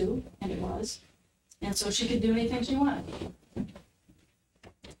house too, and it was, and so she could do anything she wanted.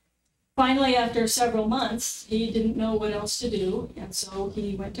 Finally, after several months, he didn't know what else to do, and so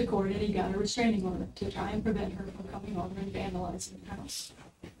he went to court and he got a restraining order to try and prevent her from coming over and vandalizing the house.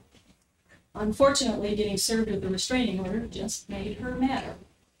 Unfortunately, getting served with the restraining order just made her madder.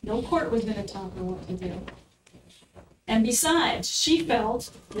 No court was going to tell her what to do. And besides, she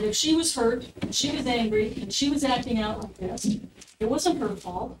felt that if she was hurt, and she was angry, and she was acting out like this, it wasn't her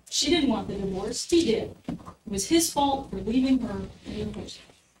fault. She didn't want the divorce. He did. It was his fault for leaving her in the first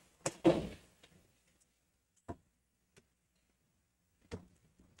place.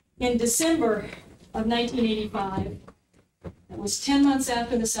 In December of 1985, it was 10 months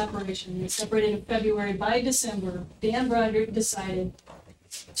after the separation. They separated in February. By December, Dan Broderick decided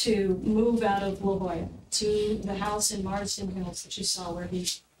to move out of La Jolla to the house in Marsden Hills that you saw where he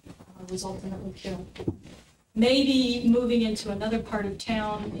was ultimately killed. Maybe moving into another part of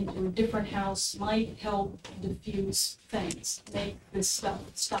town, into a different house, might help diffuse things, make this stuff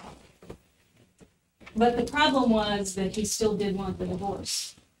stop. But the problem was that he still did want the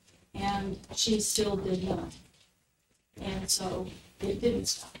divorce, and she still did not. And so it didn't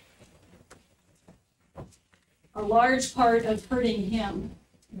stop. A large part of hurting him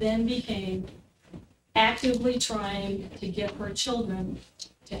then became actively trying to get her children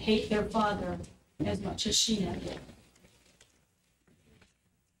to hate their father as much as she had.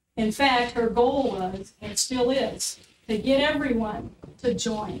 In fact, her goal was, and still is, to get everyone to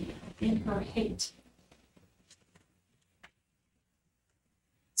join in her hate.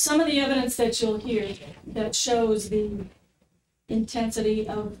 Some of the evidence that you'll hear that shows the intensity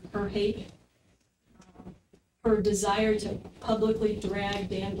of her hate, her desire to publicly drag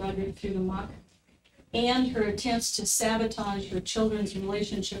Dan Broderick through the muck, and her attempts to sabotage her children's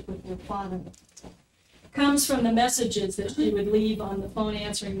relationship with their father, comes from the messages that she would leave on the phone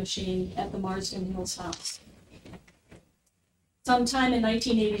answering machine at the Marsden Hills house. Sometime in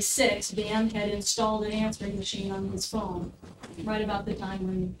 1986, Dan had installed an answering machine on his phone, right about the time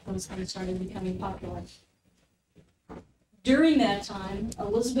when those things started becoming popular. During that time,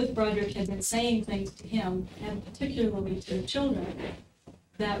 Elizabeth Broderick had been saying things to him, and particularly to the children,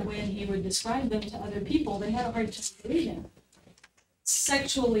 that when he would describe them to other people, they had a hard time believing him.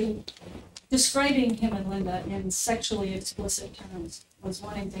 Sexually describing him and Linda in sexually explicit terms was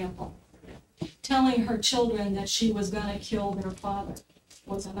one example. Telling her children that she was going to kill their father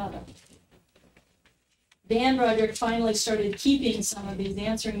was another. Dan Broderick finally started keeping some of these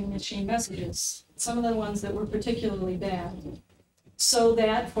answering machine messages, some of the ones that were particularly bad, so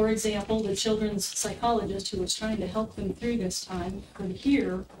that, for example, the children's psychologist who was trying to help them through this time could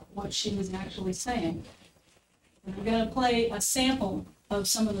hear what she was actually saying. And we're going to play a sample of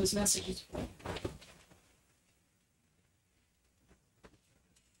some of those messages.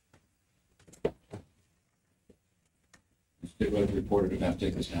 Stipulate the reporter didn't have to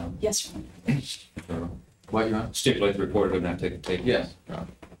take this down. Yes, Your Honor. What, Your Honor? Stipulate the reporter didn't have to take it. Yes, Your Honor.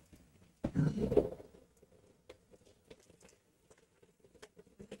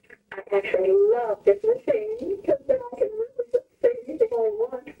 I actually love this machine because then I can really say anything I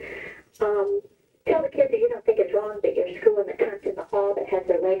want. Tell the kids that you don't think it's wrong that you're screwing the cunt in the hall that has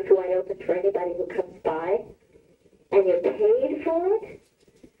their legs wide open for anybody who comes by, and you're paid for it.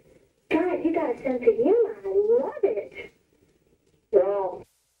 God, you got a sense of humor. I love it. Wrong.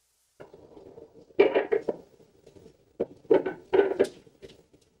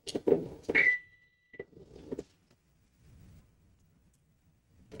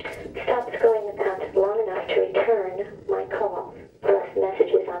 Stop scrolling the couch long enough to return my call. Left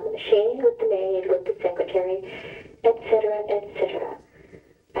messages on the machine, with the maid, with the secretary, etc., etc.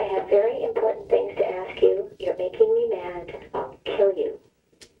 I have very important things to ask you. You're making me mad. I'll kill you.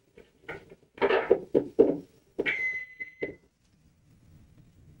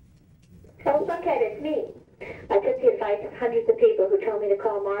 Oh, fuckhead, it's me. I took the advice of hundreds of people who told me to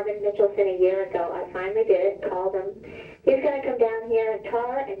call Marvin Mitchelson a year ago. I finally did it, called him. He's going to come down here and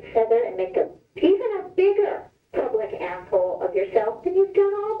tar and feather and make even a bigger public asshole of yourself than you've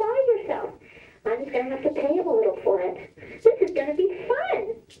done all by yourself. I'm just going to have to pay him a little for it. This is going to be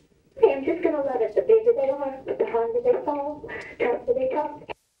fun. Hey, I'm just going to love it. The bigger they are, the harder they fall, tougher they talk.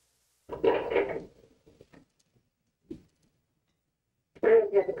 I'm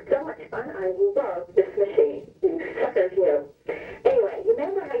having so much fun. I love this machine. Suckers, you. Anyway, you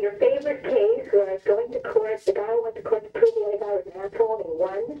remember how your favorite case where I was going to court, the guy went to court to prove the other guy was an asshole and he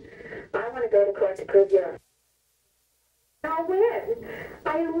won? I want to go to court to prove you're I'll win.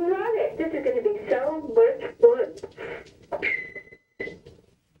 I love it. This is going to be so much fun.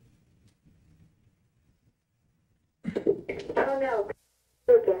 Oh no.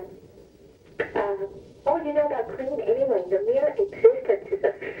 Again. Oh, you know about clean anyway. Your mere existence is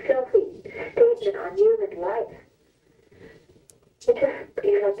a filthy statement on human life.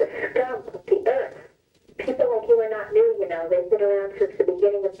 You're like the scum of the earth. People like you are not new, you know. They've been around since the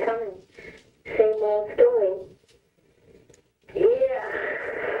beginning of time. Same old story. Yeah.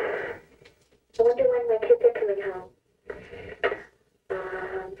 I wonder when my kids are coming home.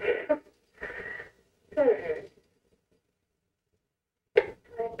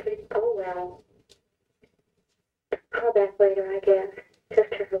 Oh well. Call back later, I guess,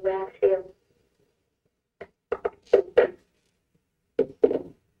 just to harass you.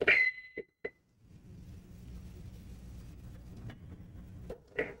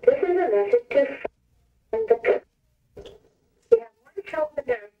 This is a message to the we have one shoulder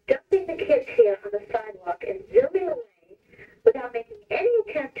nurse dumping the kids here on the sidewalk and zooming away without making any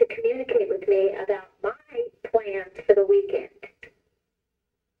attempt to communicate with me about my plans for the weekend.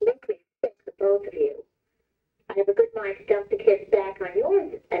 Make me sick, the both of you. I have a good mind to dump the kids back on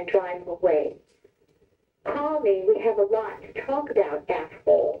yours and drive them away. Call me. We have a lot to talk about,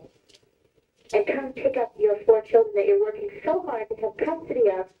 asshole. And come pick up your 4 children that you're working so hard to have custody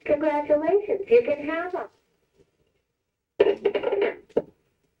of. Congratulations. You can have them.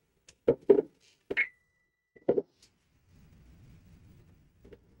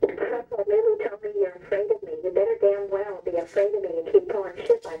 Russell really told me you're afraid of me. You better damn well be afraid of me and keep pulling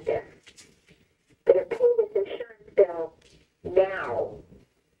shit like this. Better pay this insurance bill now,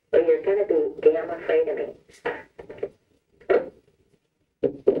 or you're going to be damn afraid of me.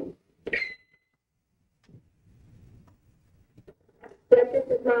 But this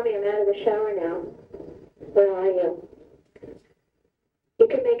is Mommy. I'm out of the shower now. Where are you? You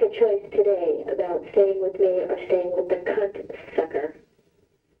can make a choice today about staying with me or staying with the cunt sucker.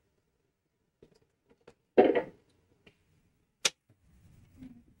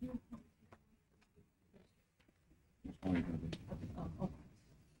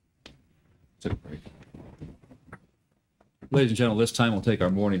 Take a break. Ladies and gentlemen, this time we'll take our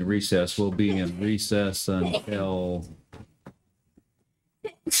morning recess. We'll be in recess until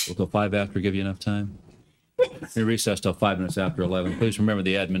 5 after. Give you enough time? We're recessed till 5 minutes after 11. Please remember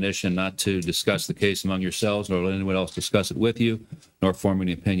the admonition not to discuss the case among yourselves, nor let anyone else discuss it with you, nor form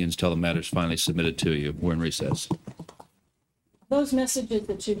any opinions till the matter is finally submitted to you. We're in recess. Those messages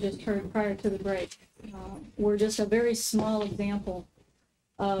that you just heard prior to the break were just a very small example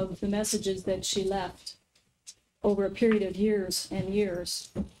of the messages that she left over a period of years and years.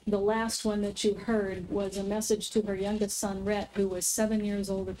 The last one that you heard was a message to her youngest son, Rhett, who was 7 years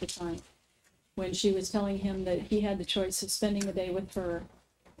old at the time, when she was telling him that he had the choice of spending the day with her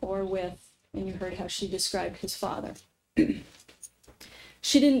or with, and you heard how she described his father.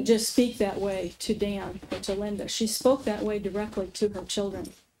 She didn't just speak that way to Dan or to Linda. She spoke that way directly to her children.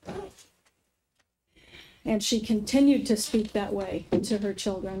 And she continued to speak that way to her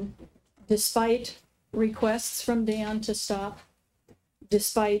children, despite requests from Dan to stop,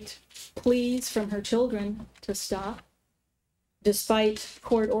 despite pleas from her children to stop, despite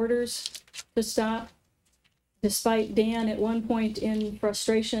court orders to stop, despite Dan at one point in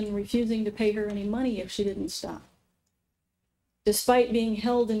frustration refusing to pay her any money if she didn't stop, despite being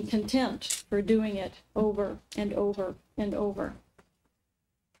held in contempt for doing it over and over and over,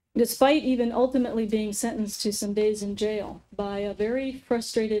 despite even ultimately being sentenced to some days in jail by a very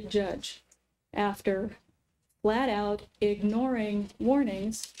frustrated judge after flat out ignoring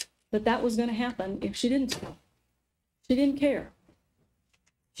warnings that that was going to happen if she didn't stop. She didn't care.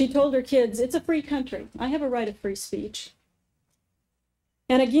 She told her kids, it's a free country. I have a right of free speech.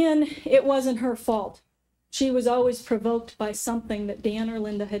 And again, it wasn't her fault. She was always provoked by something that Dan or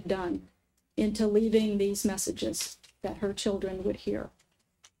Linda had done into leaving these messages that her children would hear.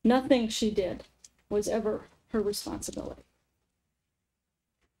 Nothing she did was ever her responsibility.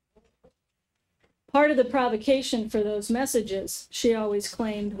 Part of the provocation for those messages, she always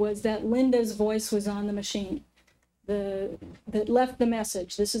claimed, was that Linda's voice was on the machine that left the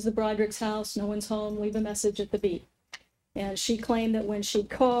message. This is the Broderick's house, no one's home, leave a message at the beep. And she claimed that when she'd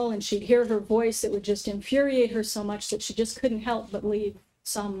call and she'd hear her voice, it would just infuriate her so much that she just couldn't help but leave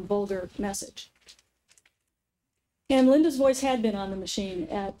some vulgar message. And Linda's voice had been on the machine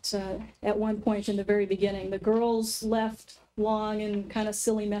at one point in the very beginning. The girls left long and kind of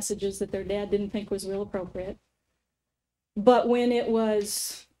silly messages that their dad didn't think was real appropriate. But when it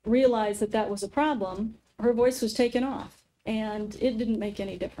was realized that that was a problem, her voice was taken off, and it didn't make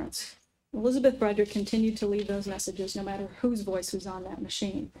any difference. Elizabeth Broderick continued to leave those messages no matter whose voice was on that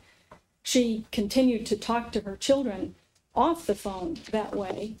machine. She continued to talk to her children off the phone that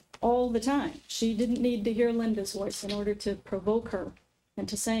way all the time. She didn't need to hear Linda's voice in order to provoke her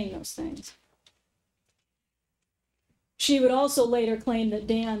into saying those things. She would also later claim that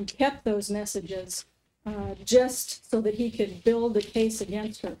Dan kept those messages just so that he could build a case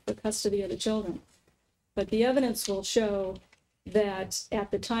against her for custody of the children. But the evidence will show that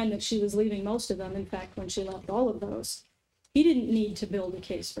at the time that she was leaving most of them, in fact, when she left all of those, he didn't need to build a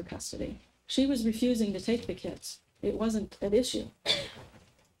case for custody. She was refusing to take the kids. It wasn't an issue.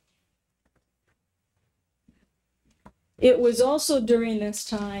 It was also during this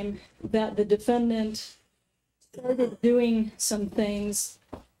time that the defendant started doing some things,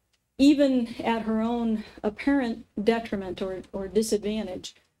 even at her own apparent detriment or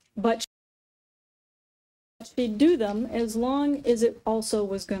disadvantage, but she'd do them as long as it also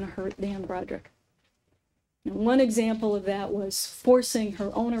was going to hurt Dan Broderick. And one example of that was forcing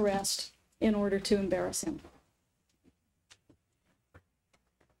her own arrest in order to embarrass him.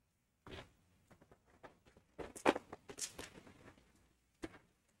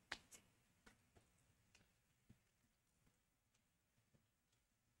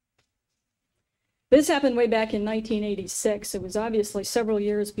 This happened way back in 1986. It was obviously several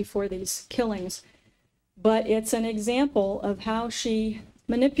years before these killings, but it's an example of how she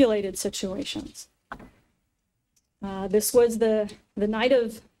manipulated situations. This was the night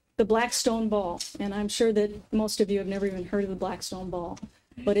of the Blackstone Ball, and I'm sure that most of you have never even heard of the Blackstone Ball,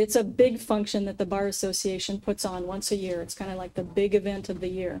 but it's a big function that the Bar Association puts on once a year. It's kind of like the big event of the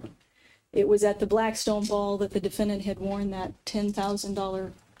year. It was at the Blackstone Ball that the defendant had worn that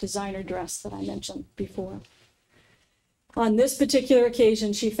 $10,000 designer dress that I mentioned before. On this particular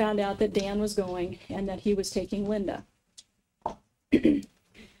occasion, she found out that Dan was going and that he was taking Linda.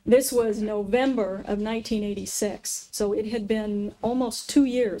 This was November of 1986, so it had been almost 2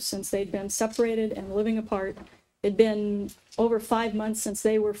 years since they'd been separated and living apart. It'd been over 5 months since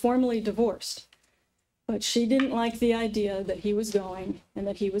they were formally divorced. But she didn't like the idea that he was going and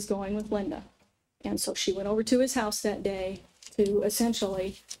that he was going with Linda. And so she went over to his house that day to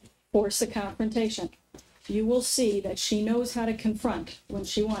essentially force a confrontation. You will see that she knows how to confront when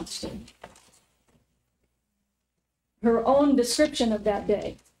she wants to. Her own description of that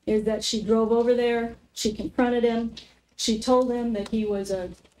day is that she drove over there, She confronted him. She told him that he was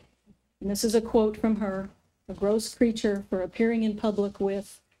and this is a quote from her, a gross creature for appearing in public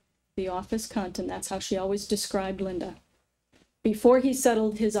with the office cunt, and that's how she always described Linda, before he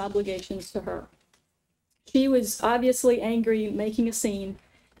settled his obligations to her. She was obviously angry, making a scene.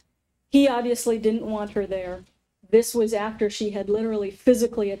 He obviously didn't want her there. This was after she had literally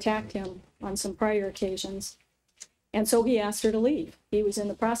physically attacked him on some prior occasions. And so he asked her to leave. He was in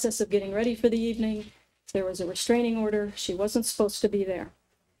the process of getting ready for the evening. There was a restraining order. She wasn't supposed to be there.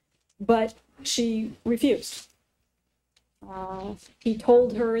 But she refused. He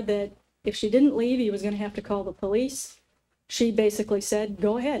told her that if she didn't leave, he was going to have to call the police. She basically said,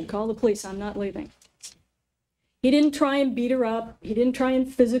 go ahead, call the police, I'm not leaving. He didn't try and beat her up. He didn't try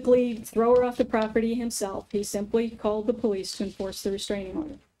and physically throw her off the property himself. He simply called the police to enforce the restraining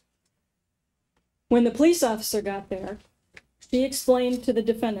order. When the police officer got there, she explained to the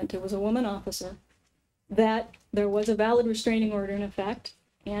defendant, it was a woman officer, that there was a valid restraining order in effect,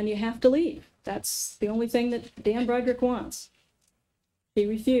 and you have to leave. That's the only thing that Dan Broderick wants. She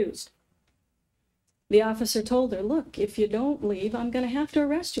refused. The officer told her, look, if you don't leave, I'm going to have to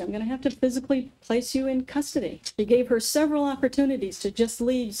arrest you. I'm going to have to physically place you in custody. She gave her several opportunities to just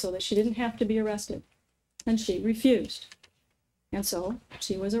leave so that she didn't have to be arrested. And she refused. And so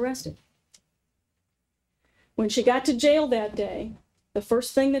she was arrested. When she got to jail that day, the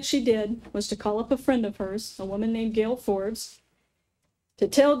first thing that she did was to call up a friend of hers, a woman named Gail Forbes, to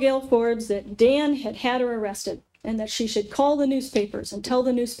tell Gail Forbes that Dan had had her arrested and that she should call the newspapers and tell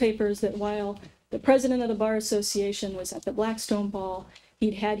the newspapers that while the president of the Bar Association was at the Blackstone Ball,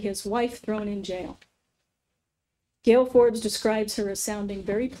 he'd had his wife thrown in jail. Gail Forbes describes her as sounding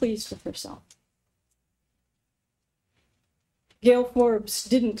very pleased with herself. Gail Forbes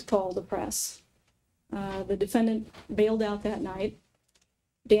didn't call the press. The defendant bailed out that night.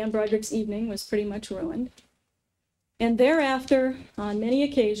 Dan Broderick's evening was pretty much ruined. And thereafter, on many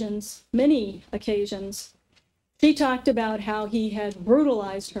occasions, she talked about how he had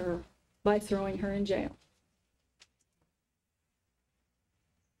brutalized her by throwing her in jail.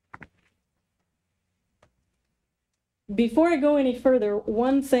 Before I go any further,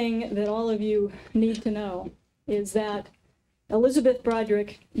 one thing that all of you need to know is that Elizabeth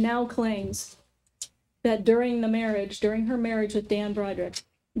Broderick now claims that during her marriage with Dan Broderick,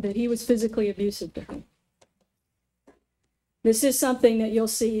 that he was physically abusive to her. This is something that you'll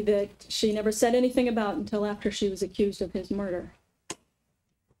see that she never said anything about until after she was accused of his murder.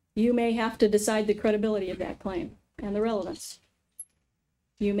 You may have to decide the credibility of that claim and the relevance.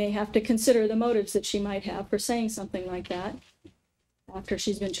 You may have to consider the motives that she might have for saying something like that after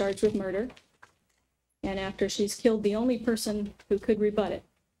she's been charged with murder and after she's killed the only person who could rebut it.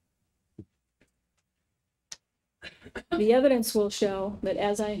 The evidence will show that,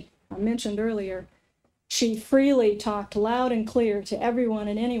 as I mentioned earlier, she freely talked loud and clear to everyone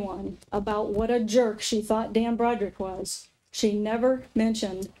and anyone about what a jerk she thought Dan Broderick was. She never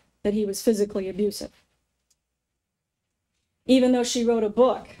mentioned that he was physically abusive. Even though she wrote a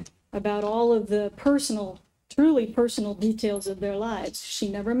book about all of the truly personal details of their lives, she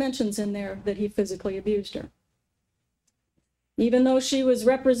never mentions in there that he physically abused her. Even though she was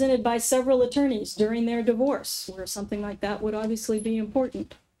represented by several attorneys during their divorce, where something like that would obviously be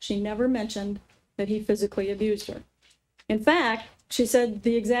important, she never mentioned that he physically abused her. In fact, she said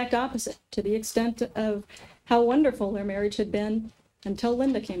the exact opposite, to the extent of how wonderful their marriage had been until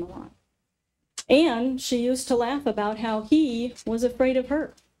Linda came along. And she used to laugh about how he was afraid of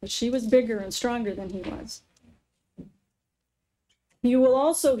her, that she was bigger and stronger than he was. You will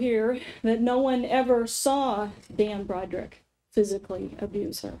also hear that no one ever saw Dan Broderick physically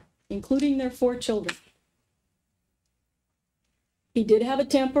abuse her, including their 4 children. He did have a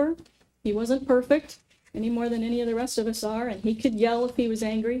temper. He wasn't perfect any more than any of the rest of us are, and he could yell if he was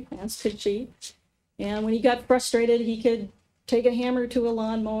angry, as could she. And when he got frustrated, he could take a hammer to a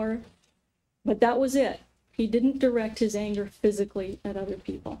lawnmower, but that was it. He didn't direct his anger physically at other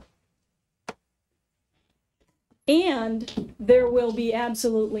people. And there will be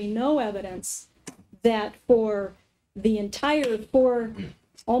absolutely no evidence that for the entire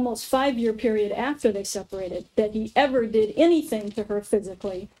almost 5-year period after they separated, that he ever did anything to her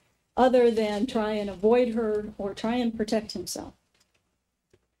physically other than try and avoid her or try and protect himself.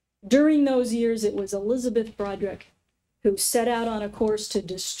 During those years, it was Elizabeth Broderick who set out on a course to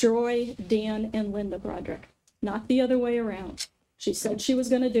destroy Dan and Linda Broderick, not the other way around. She said she was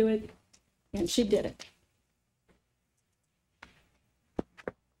going to do it, and she did it.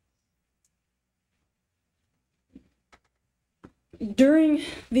 During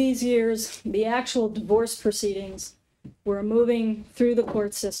these years, the actual divorce proceedings were moving through the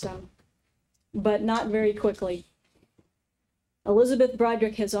court system. but not very quickly. Elizabeth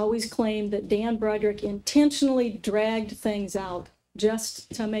Broderick has always claimed that Dan Broderick intentionally dragged things out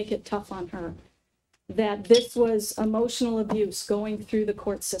just to make it tough on her, that this was emotional abuse going through the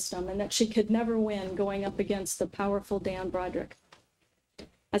court system, and that she could never win going up against the powerful Dan Broderick.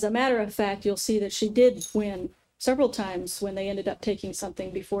 As a matter of fact, you'll see that she did win several times when they ended up taking something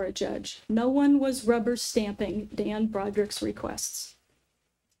before a judge. No one was rubber stamping Dan Broderick's requests.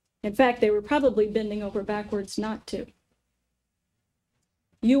 In fact, they were probably bending over backwards not to.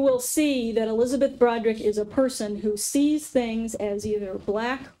 You will see that Elizabeth Broderick is a person who sees things as either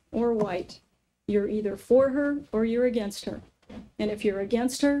black or white. You're either for her or you're against her. And if you're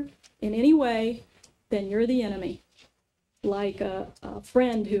against her in any way, then you're the enemy. Like a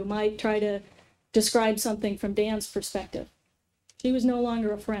friend who might try to describe something from Dan's perspective. She was no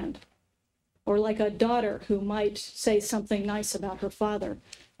longer a friend. Or like a daughter who might say something nice about her father,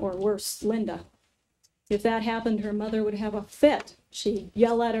 or worse, Linda. If that happened, her mother would have a fit. She'd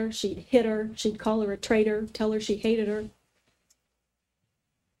yell at her, she'd hit her, she'd call her a traitor, tell her she hated her.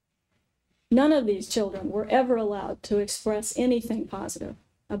 None of these children were ever allowed to express anything positive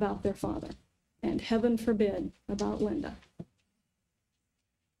about their father, and heaven forbid about Linda.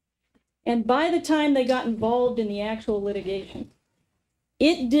 And by the time they got involved in the actual litigation,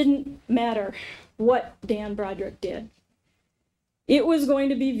 it didn't matter what Dan Broderick did. It was going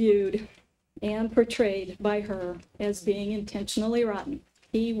to be viewed and portrayed by her as being intentionally rotten.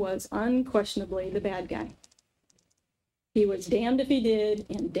 He was unquestionably the bad guy. He was damned if he did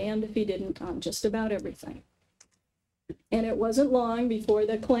and damned if he didn't on just about everything. And it wasn't long before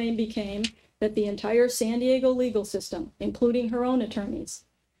the claim became that the entire San Diego legal system, including her own attorneys,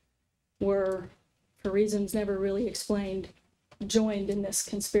 were, for reasons never really explained, joined in this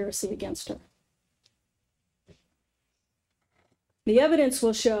conspiracy against her. The evidence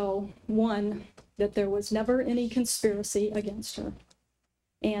will show, one, that there was never any conspiracy against her,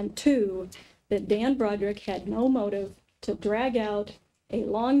 and two, that Dan Broderick had no motive to drag out a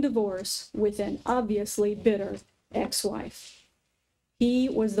long divorce with an obviously bitter ex-wife. He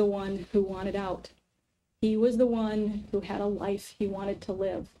was the one who wanted out. He was the one who had a life he wanted to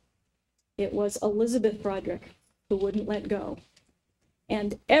live. It was Elizabeth Broderick who wouldn't let go.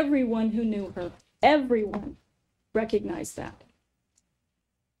 And everyone who knew her, everyone, recognized that.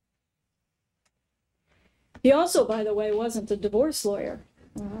 He also, by the way, wasn't a divorce lawyer.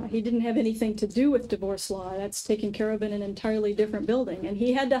 He didn't have anything to do with divorce law. That's taken care of in an entirely different building. And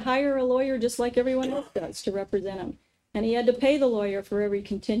he had to hire a lawyer just like everyone else does to represent him. And he had to pay the lawyer for every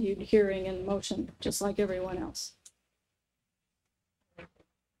continued hearing and motion, just like everyone else.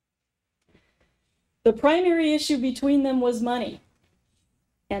 The primary issue between them was money.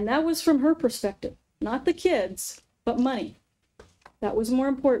 And that was from her perspective, not the kids, but money. That was more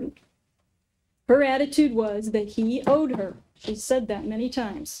important. Her attitude was that he owed her. She said that many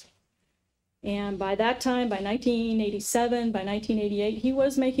times. And by that time, by 1987, by 1988, he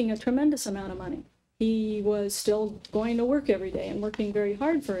was making a tremendous amount of money. He was still going to work every day and working very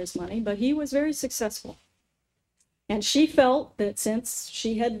hard for his money, but he was very successful. And she felt that since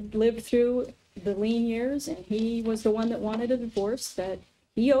she had lived through the lean years and he was the one that wanted a divorce, that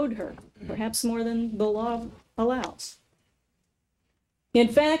he owed her, perhaps more than the law allows. In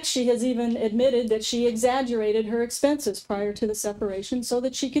fact, she has even admitted that she exaggerated her expenses prior to the separation so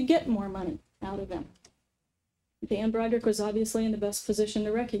that she could get more money out of him. Dan Broderick was obviously in the best position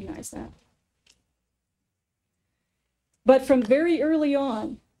to recognize that. But from very early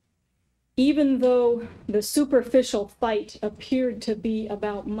on, even though the superficial fight appeared to be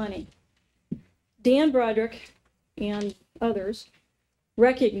about money, Dan Broderick and others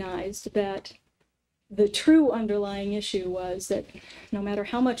recognized that the true underlying issue was that no matter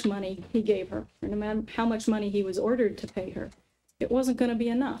how much money he gave her, or no matter how much money he was ordered to pay her, it wasn't going to be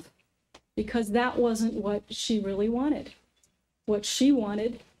enough, because that wasn't what she really wanted. What she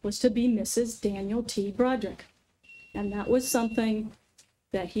wanted was to be Mrs. Daniel T. Broderick, and that was something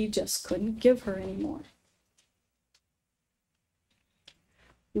that he just couldn't give her anymore.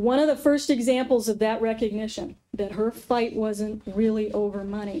 One of the first examples of that recognition, that her fight wasn't really over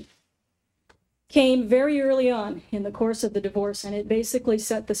money, came very early on in the course of the divorce, and it basically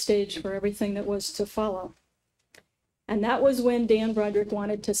set the stage for everything that was to follow. And that was when Dan Broderick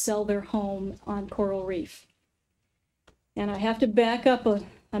wanted to sell their home on Coral Reef. And I have to back up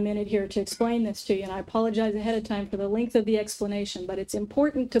a minute here to explain this to you, and I apologize ahead of time for the length of the explanation, but it's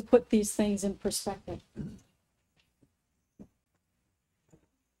important to put these things in perspective.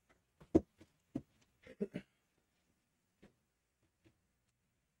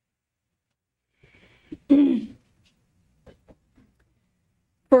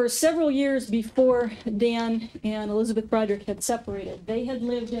 For For several years before Dan and Elizabeth Broderick had separated, they had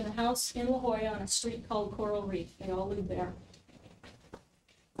lived in a house in La Jolla on a street called Coral Reef. They all lived there.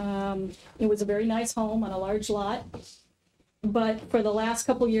 It was a very nice home on a large lot, but for the last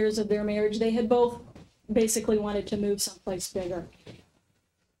couple years of their marriage, they had both basically wanted to move someplace bigger.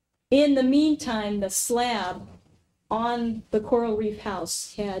 In the meantime, the slab on the Coral Reef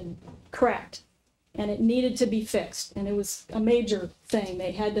house had cracked, and it needed to be fixed, and it was a major thing.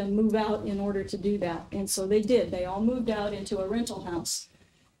 They had to move out in order to do that, and so they did. They all moved out into a rental house,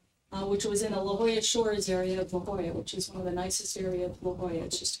 which was in the La Jolla Shores area of La Jolla, which is one of the nicest areas of La Jolla.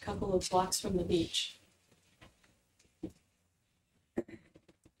 It's just a couple of blocks from the beach.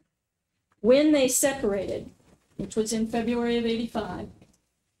 When they separated, which was in February of '85,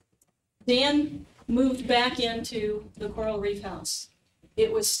 Dan moved back into the Coral Reef house.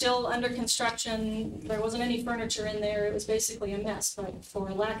 It was still under construction. There wasn't any furniture in there. It was basically a mess, but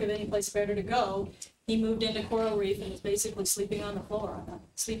for lack of any place better to go, he moved into Coral Reef and was basically sleeping on the floor on a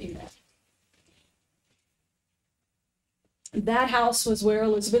sleeping bag. That house was where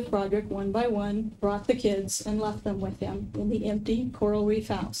Elizabeth Broderick, one by one, brought the kids and left them with him in the empty Coral Reef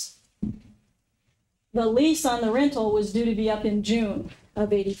house. The lease on the rental was due to be up in June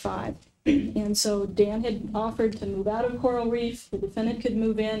of '85. And so Dan had offered to move out of Coral Reef. The defendant could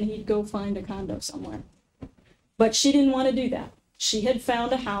move in. He'd go find a condo somewhere. But she didn't want to do that. She had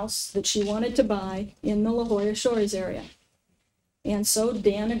found a house that she wanted to buy in the La Jolla Shores area. And so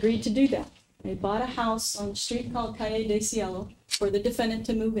Dan agreed to do that. They bought a house on a street called Calle de Cielo for the defendant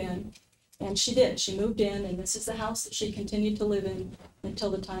to move in. And she did. She moved in, and this is the house that she continued to live in until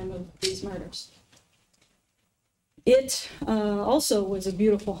the time of these murders. It also was a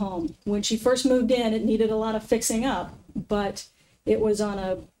beautiful home. When she first moved in, it needed a lot of fixing up, but it was on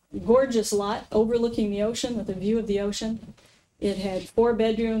a gorgeous lot overlooking the ocean with a view of the ocean. It had 4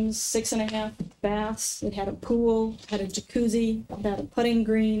 bedrooms, 6.5 baths. It had a pool, had a jacuzzi, had a putting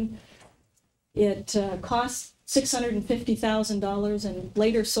green. It cost $650,000 and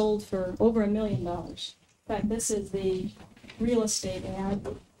later sold for over $1 million. In fact, this is the real estate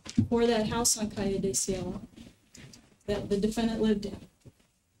ad for that house on Calle de Cielo that the defendant lived in.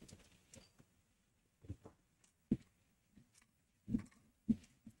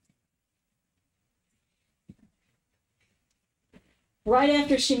 Right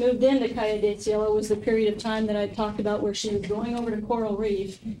after she moved into Calle de Cielo was the period of time that I talked about where she was going over to Coral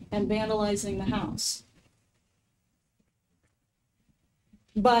Reef and vandalizing the house.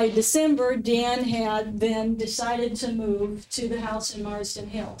 By December, Dan had then decided to move to the house in Marsden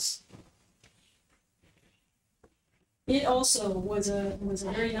Hills. It also was a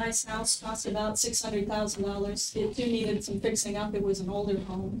very nice house, cost about $600,000. It too needed some fixing up. It was an older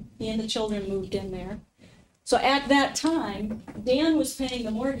home. He and the children moved in there. So at that time, Dan was paying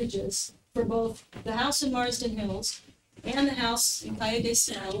the mortgages for both the house in Marsden Hills and the house in Calle de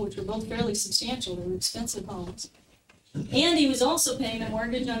Cielo, which were both fairly substantial. They were expensive homes. And he was also paying the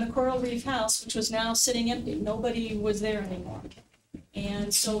mortgage on the Coral Reef house, which was now sitting empty. Nobody was there anymore.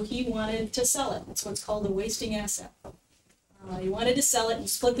 And so he wanted to sell it. That's what's called a wasting asset. He wanted to sell it and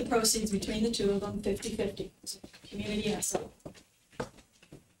split the proceeds between the two of them 50-50. It was a community asset.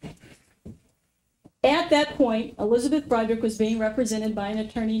 At that point, Elizabeth Broderick was being represented by an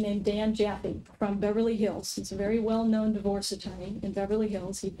attorney named Dan Jaffe from Beverly Hills. He's a very well-known divorce attorney in Beverly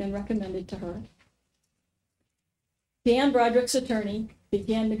Hills. He'd been recommended to her. Dan Broderick's attorney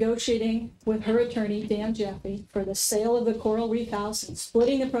began negotiating with her attorney, Dan Jaffe, for the sale of the Coral Reef house and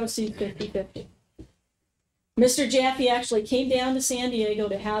splitting the proceeds 50-50. Mr. Jaffe actually came down to San Diego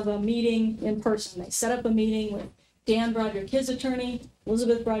to have a meeting in person. They set up a meeting with Dan Broderick, his attorney,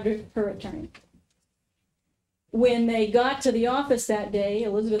 Elizabeth Broderick, her attorney. When they got to the office that day,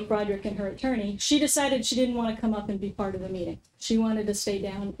 Elizabeth Broderick and her attorney, she decided she didn't want to come up and be part of the meeting. She wanted to stay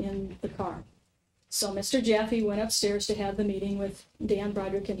down in the car. So Mr. Jaffe went upstairs to have the meeting with Dan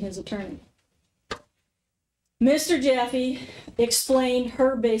Broderick and his attorney. Mr. Jaffe explained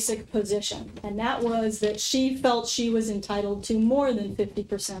her basic position, and that was that she felt she was entitled to more than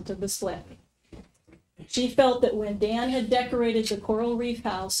 50% of the split. She felt that when Dan had decorated the Coral Reef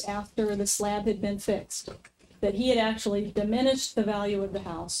house after the slab had been fixed, that he had actually diminished the value of the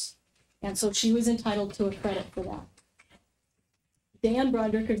house, and so she was entitled to a credit for that. Dan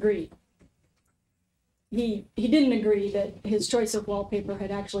Broderick agreed. He didn't agree that his choice of wallpaper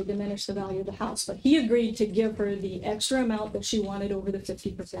had actually diminished the value of the house, but he agreed to give her the extra amount that she wanted over the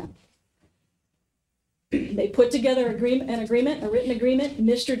 50%. They put together a written agreement.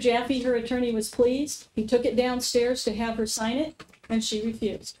 Mr. Jaffe, her attorney, was pleased. He took it downstairs to have her sign it, and she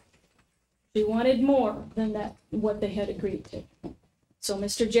refused. She wanted more than what they had agreed to. So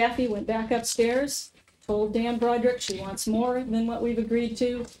Mr. Jaffe went back upstairs, told Dan Broderick she wants more than what we've agreed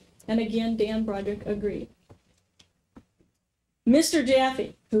to, and again, Dan Broderick agreed. Mr.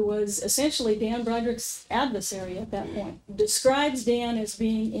 Jaffe, who was essentially Dan Broderick's adversary at that point, describes Dan as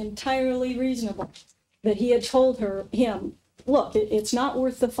being entirely reasonable, that he had told him, look, it's not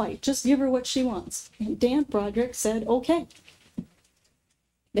worth the fight, just give her what she wants. And Dan Broderick said, okay.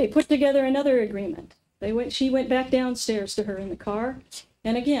 They put together another agreement. She went back downstairs to her in the car,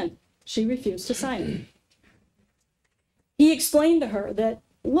 and again, she refused to sign it. He explained to her that,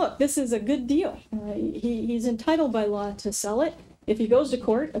 look, this is a good deal. He's entitled by law to sell it. If he goes to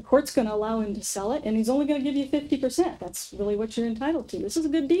court, a court's going to allow him to sell it, and he's only going to give you 50%. That's really what you're entitled to. This is a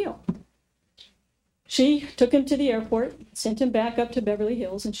good deal. She took him to the airport, sent him back up to Beverly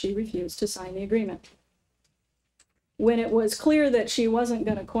Hills, and she refused to sign the agreement. When it was clear that she wasn't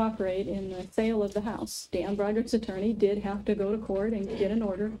going to cooperate in the sale of the house, Dan Broderick's attorney did have to go to court and get an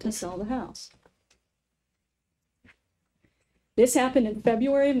order to sell the house. This happened in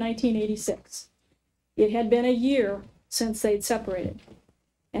February of 1986. It had been a year since they'd separated,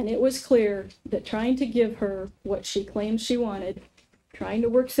 and it was clear that trying to give her what she claimed she wanted, trying to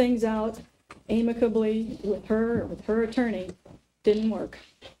work things out amicably with her or with her attorney, didn't work.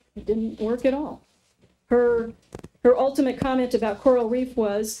 It didn't work at all. Her ultimate comment about Coral Reef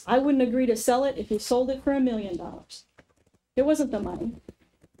was, I wouldn't agree to sell it if you sold it for $1 million. It wasn't the money,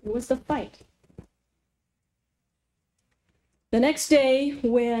 it was the fight. The next day,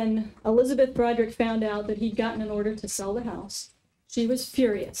 when Elizabeth Broderick found out that he'd gotten an order to sell the house, she was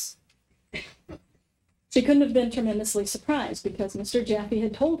furious. She couldn't have been tremendously surprised because Mr. Jaffe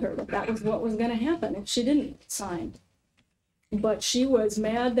had told her that that was what was going to happen if she didn't sign. But she was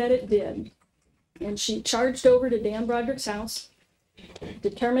mad that it did. And she charged over to Dan Broderick's house,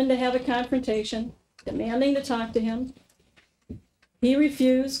 determined to have a confrontation, demanding to talk to him. He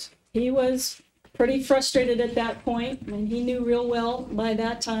refused. He was pretty frustrated at that point, and he knew real well by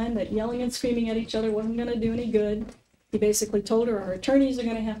that time that yelling and screaming at each other wasn't going to do any good. He basically told her, our attorneys are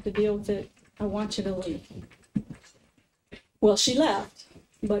going to have to deal with it. I want you to leave. Well, she left,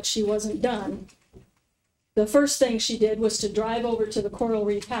 but she wasn't done. The first thing she did was to drive over to the Coral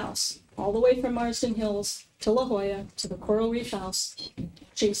Reef house, all the way from Marsden Hills to La Jolla to the Coral Reef house.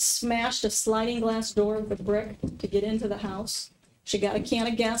 She smashed a sliding glass door with a brick to get into the house. She got a can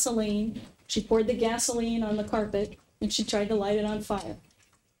of gasoline. She poured the gasoline on the carpet, and she tried to light it on fire.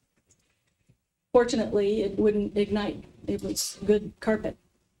 Fortunately, it wouldn't ignite. It was good carpet.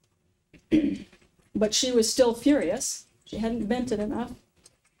 But she was still furious. She hadn't bent it enough.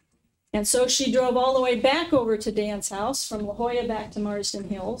 And so she drove all the way back over to Dan's house, from La Jolla back to Marsden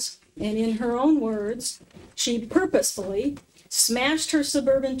Hills. And in her own words, she purposefully smashed her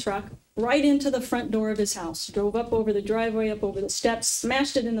Suburban truck right into the front door of his house. Drove up over the driveway, up over the steps,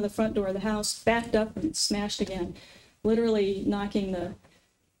 smashed it into the front door of the house, backed up and smashed again, literally knocking the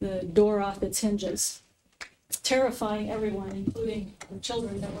door off its hinges, terrifying everyone, including the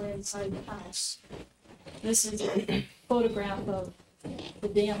children that were inside the house. This is a photograph of the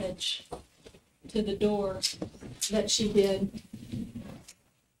damage to the door that she did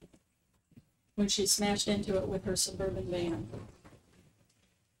when she smashed into it with her Suburban van.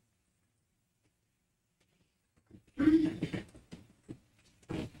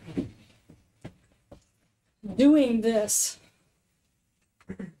 Doing this,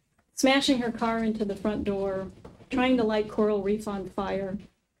 smashing her car into the front door, trying to light Coral Reef on fire,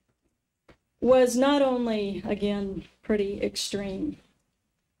 was not only, again, pretty extreme,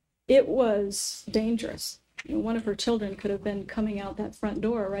 it was dangerous. You know, one of her children could have been coming out that front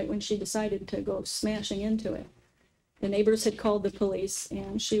door right when she decided to go smashing into it. The neighbors had called the police,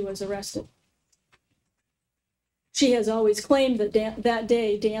 and she was arrested. She has always claimed that that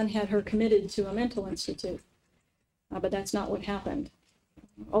day Dan had her committed to a mental institute, but that's not what happened.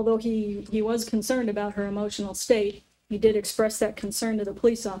 Although he was concerned about her emotional state, he did express that concern to the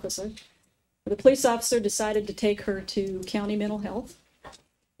police officer. The police officer decided to take her to county mental health,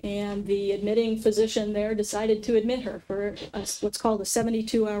 and the admitting physician there decided to admit her for what's called a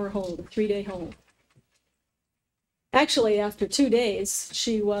 72-hour hold, a 3-day hold. Actually, after 2 days,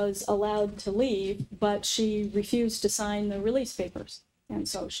 she was allowed to leave, but she refused to sign the release papers, and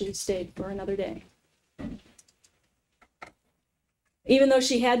so she stayed for another day. Even though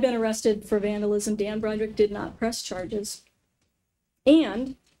she had been arrested for vandalism, Dan Broderick did not press charges.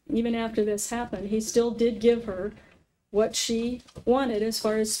 And even after this happened, he still did give her what she wanted as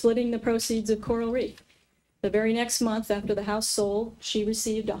far as splitting the proceeds of Coral Reef. The very next month after the house sold, she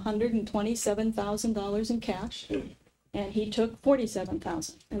received $127,000 in cash, and he took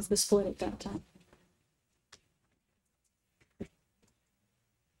 $47,000 as the split at that time.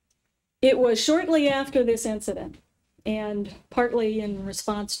 It was shortly after this incident, and partly in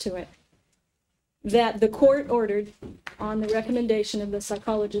response to it, that the court ordered, on the recommendation of the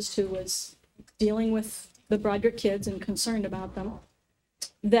psychologist who was dealing with the Broderick kids and concerned about them,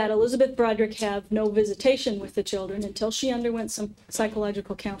 that Elizabeth Broderick have no visitation with the children until she underwent some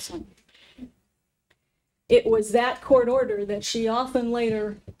psychological counseling. It was that court order that she often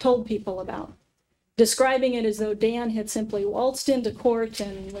later told people about, describing it as though Dan had simply waltzed into court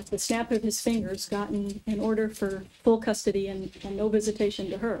and with the snap of his fingers gotten an order for full custody and no visitation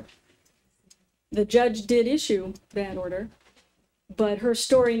to her. The judge did issue that order, but her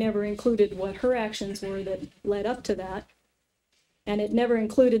story never included what her actions were that led up to that. And it never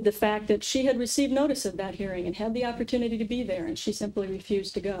included the fact that she had received notice of that hearing and had the opportunity to be there, and she simply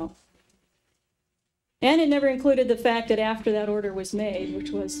refused to go. And it never included the fact that after that order was made,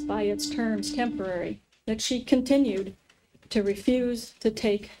 which was by its terms temporary, that she continued to refuse to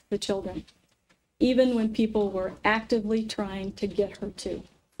take the children, even when people were actively trying to get her to,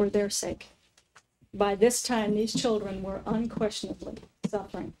 for their sake. By this time, these children were unquestionably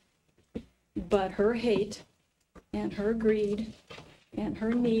suffering. But her hate and her greed and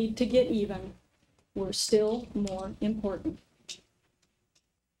her need to get even were still more important.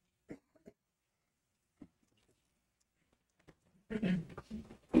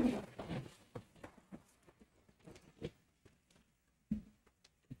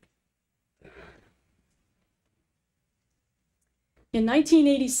 In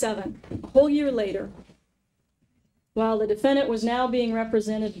 1987, a whole year later, while the defendant was now being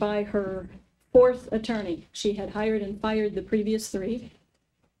represented by her fourth attorney, she had hired and fired the previous three.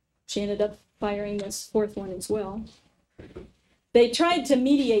 She ended up firing this fourth one as well. They tried to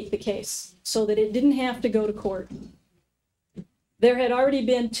mediate the case so that it didn't have to go to court. There had already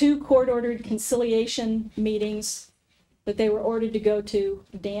been 2 court-ordered conciliation meetings that they were ordered to go to.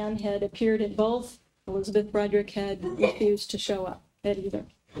 Dan had appeared at both. Elizabeth Broderick had refused to show up at either.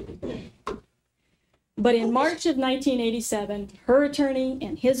 But in March of 1987, her attorney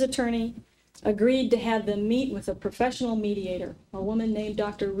and his attorney agreed to have them meet with a professional mediator, a woman named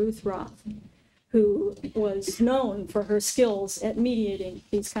Dr. Ruth Roth, who was known for her skills at mediating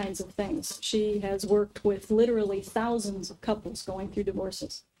these kinds of things. She has worked with literally thousands of couples going through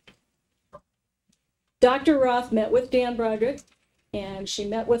divorces. Dr. Roth met with Dan Broderick, and she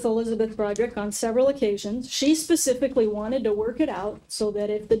met with Elizabeth Broderick on several occasions. She specifically wanted to work it out so that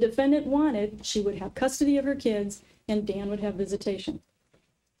if the defendant wanted, she would have custody of her kids and Dan would have visitation.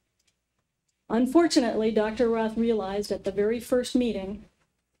 Unfortunately, Dr. Roth realized at the very first meeting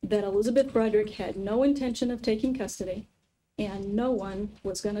that Elizabeth Broderick had no intention of taking custody and no one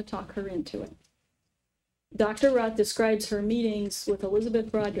was going to talk her into it. Dr. Roth describes her meetings with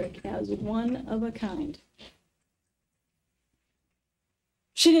Elizabeth Broderick as one of a kind.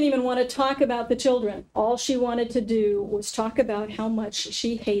 She didn't even want to talk about the children. All she wanted to do was talk about how much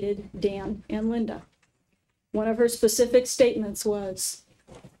she hated Dan and Linda. One of her specific statements was,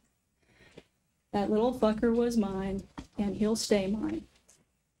 "That little fucker was mine, and he'll stay mine."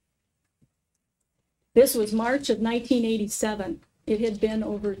 This was March of 1987. It had been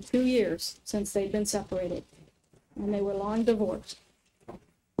over 2 years since they'd been separated, and they were long divorced.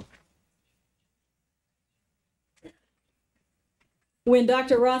 When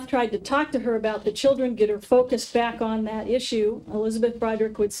Dr. Roth tried to talk to her about the children, get her focused back on that issue, Elizabeth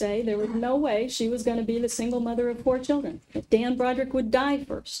Broderick would say there was no way she was going to be the single mother of 4 children, that Dan Broderick would die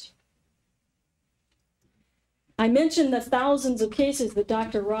first. I mentioned the thousands of cases that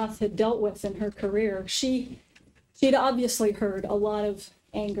Dr. Roth had dealt with in her career. She'd obviously heard a lot of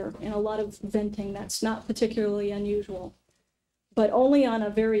anger and a lot of venting. That's not particularly unusual. But only on a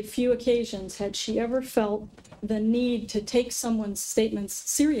very few occasions had she ever felt the need to take someone's statements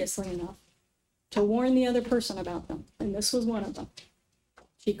seriously enough to warn the other person about them. And this was one of them.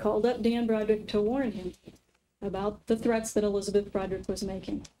 She called up Dan Broderick to warn him about the threats that Elizabeth Broderick was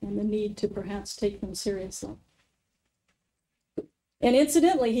making and the need to perhaps take them seriously. And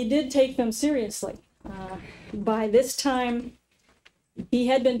incidentally, he did take them seriously. By this time, he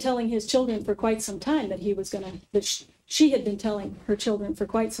had been telling his children for quite some time that he was going to, she had been telling her children for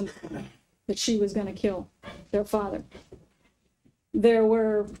quite some time that she was going to kill their father. There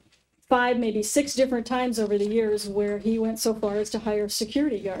were 5, maybe 6 different times over the years where he went so far as to hire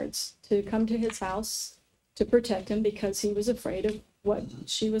security guards to come to his house to protect him because he was afraid of what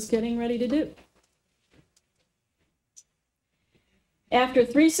she was getting ready to do. After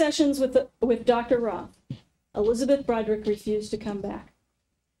 3 sessions with Dr. Roth, Elizabeth Broderick refused to come back.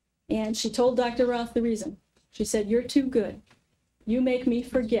 And she told Dr. Roth the reason. She said, "You're too good. You make me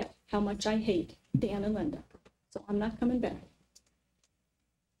forget how much I hate Dan and Linda. So I'm not coming back."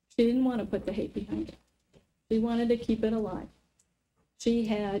 She didn't want to put the hate behind it. She wanted to keep it alive. She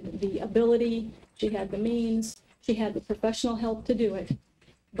had the ability, she had the means, she had the professional help to do it,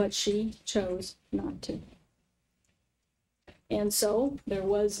 but she chose not to. And so there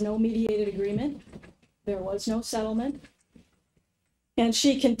was no mediated agreement. There was no settlement. And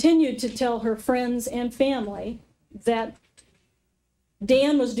she continued to tell her friends and family that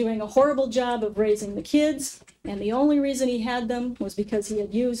Dan was doing a horrible job of raising the kids, and the only reason he had them was because he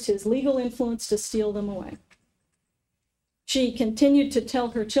had used his legal influence to steal them away. She continued to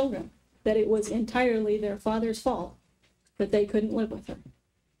tell her children that it was entirely their father's fault that they couldn't live with her.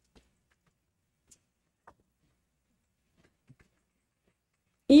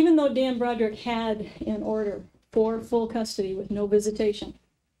 Even though Dan Broderick had an order for full custody with no visitation,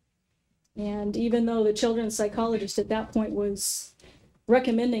 and even though the children's psychologist at that point was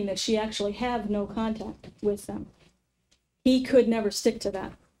recommending that she actually have no contact with them, he could never stick to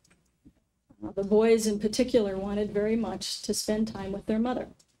that. The boys in particular wanted very much to spend time with their mother,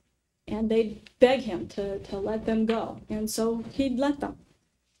 and they'd beg him to let them go, and so he'd let them.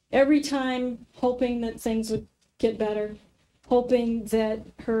 Every time hoping that things would get better, hoping that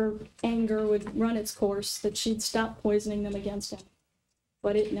her anger would run its course, that she'd stop poisoning them against him.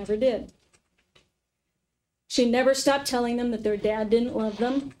 But it never did. She never stopped telling them that their dad didn't love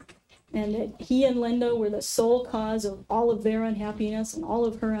them, and that he and Linda were the sole cause of all of their unhappiness and all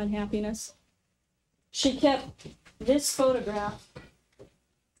of her unhappiness. She kept this photograph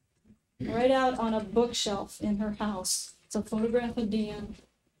right out on a bookshelf in her house. It's a photograph of Dan,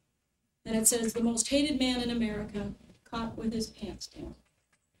 and it says, "The most hated man in America, caught with his pants down."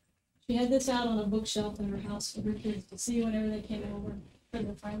 She had this out on a bookshelf in her house for her kids to see whenever they came over, for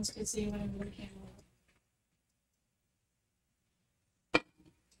the friends to see whenever they came over.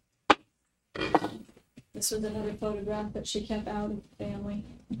 This was another photograph that she kept out of the family.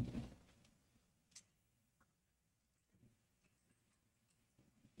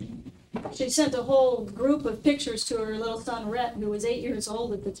 She sent a whole group of pictures to her little son, Rhett, who was 8 years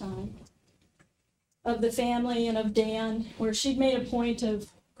old at the time, of the family and of Dan, where she'd made a point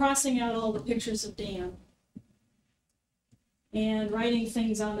of crossing out all the pictures of Dan and writing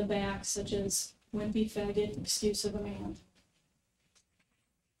things on the back, such as "wimpy faggot, excuse of a man."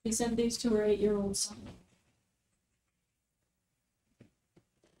 She sent these to her 8-year-old son.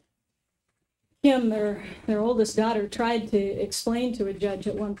 Kim, their oldest daughter, tried to explain to a judge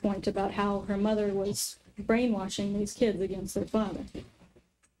at one point about how her mother was brainwashing these kids against their father.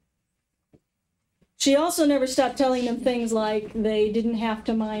 She also never stopped telling them things like they didn't have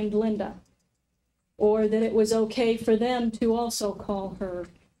to mind Linda, or that it was okay for them to also call her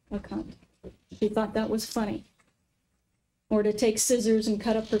a cunt. She thought that was funny. Or to take scissors and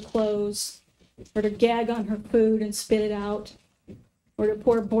cut up her clothes, or to gag on her food and spit it out, or to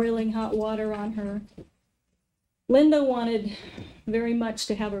pour boiling hot water on her. Linda wanted very much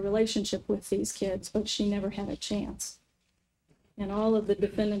to have a relationship with these kids, but she never had a chance. And all of the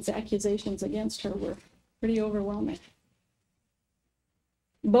defendant's accusations against her were pretty overwhelming.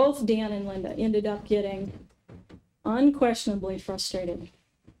 Both Dan and Linda ended up getting unquestionably frustrated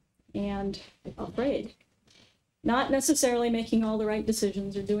and afraid. Not necessarily making all the right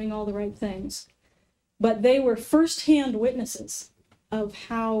decisions or doing all the right things, but they were firsthand witnesses of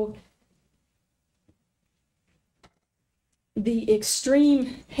how the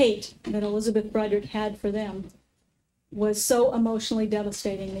extreme hate that Elizabeth Broderick had for them was so emotionally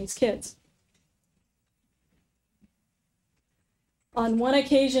devastating these kids. On one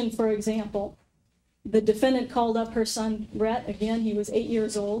occasion, for example, the defendant called up her son, Rhett. Again, he was 8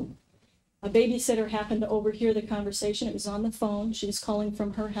 years old. A babysitter happened to overhear the conversation. It was on the phone. She was calling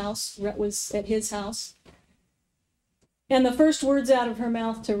from her house. Rhett was at his house. And the first words out of her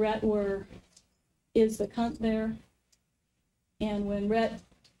mouth to Rhett were, "Is the cunt there?" And when Rhett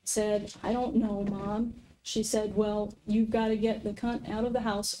said, "I don't know, Mom," she said, "Well, you've got to get the cunt out of the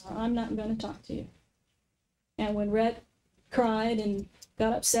house or I'm not going to talk to you." And when Rhett cried and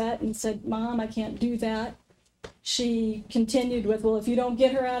got upset and said, "Mom, I can't do that," she continued with, "Well, if you don't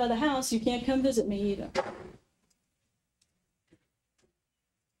get her out of the house, you can't come visit me either."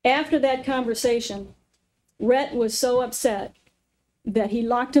 After that conversation, Rhett was so upset that he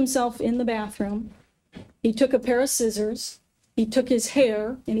locked himself in the bathroom. He took a pair of scissors, he took his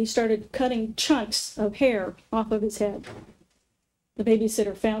hair, and he started cutting chunks of hair off of his head. The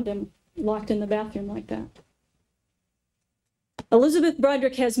babysitter found him locked in the bathroom like that. Elizabeth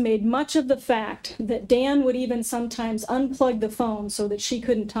Broderick has made much of the fact that Dan would even sometimes unplug the phone so that she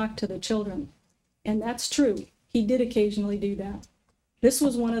couldn't talk to the children. And that's true. He did occasionally do that. This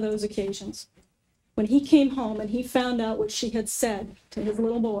was one of those occasions. when he came home and he found out what she had said to his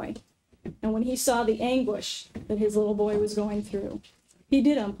little boy, and when he saw the anguish that his little boy was going through, he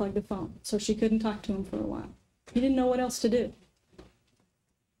did unplug the phone, so she couldn't talk to him for a while. He didn't know what else to do.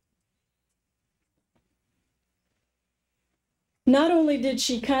 Not only did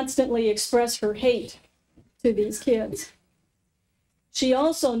she constantly express her hate to these kids, she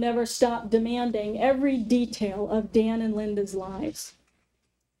also never stopped demanding every detail of Dan and Linda's lives.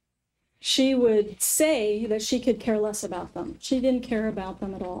 She would say that she could care less about them. She didn't care about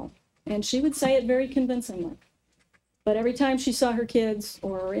them at all. And she would say it very convincingly. But every time she saw her kids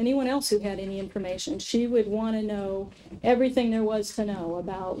or anyone else who had any information, she would want to know everything there was to know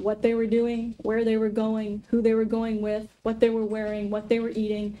about what they were doing, where they were going, who they were going with, what they were wearing, what they were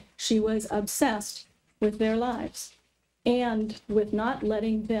eating. She was obsessed with their lives and with not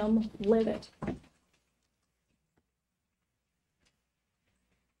letting them live it.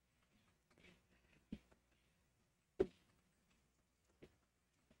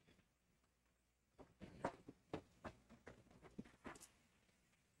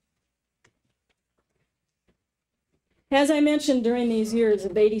 As I mentioned, during these years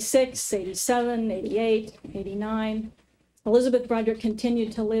of 86, 87, 88, 89, Elizabeth Broderick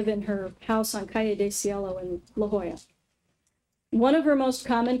continued to live in her house on Calle de Cielo in La Jolla. One of her most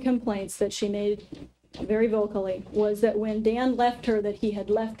common complaints that she made very vocally was that when Dan left her, that he had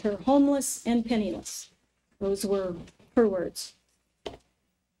left her homeless and penniless. Those were her words.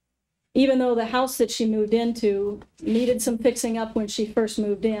 Even though the house that she moved into needed some fixing up when she first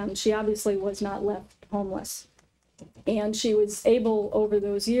moved in, she obviously was not left homeless. And she was able, over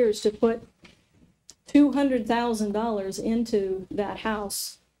those years, to put $200,000 into that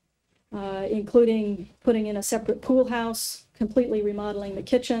house, including putting in a separate pool house, completely remodeling the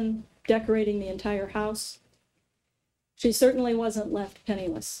kitchen, decorating the entire house. She certainly wasn't left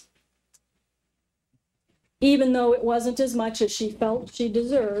penniless. Even though it wasn't as much as she felt she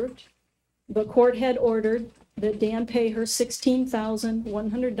deserved, the court had ordered that Dan pay her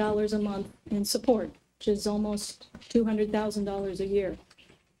 $16,100 a month in support, which is almost $200,000 a year.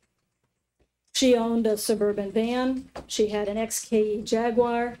 She owned a suburban van. She had an XKE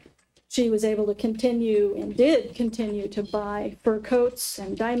Jaguar. She was able to continue and did continue to buy fur coats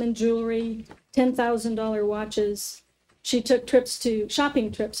and diamond jewelry, $10,000 watches. She took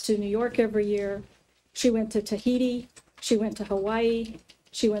shopping trips to New York every year. She went to Tahiti. She went to Hawaii.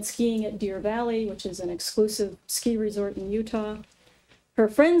 She went skiing at Deer Valley, which is an exclusive ski resort in Utah. Her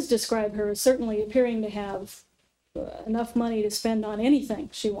friends describe her as certainly appearing to have enough money to spend on anything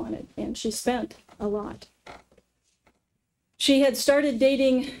she wanted, and she spent a lot. She had started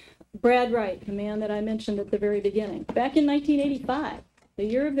dating Brad Wright, the man that I mentioned at the very beginning, back in 1985, the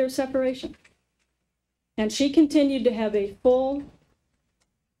year of their separation. And she continued to have a full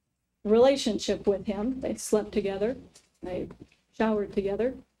relationship with him. They slept together, they showered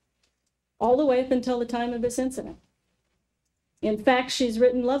together, all the way up until the time of this incident. In fact, she's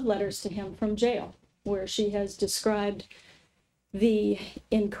written love letters to him from jail, where she has described the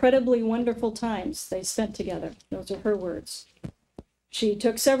incredibly wonderful times they spent together. Those are her words. She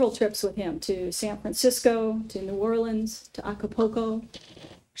took several trips with him to San Francisco, to New Orleans, to Acapulco.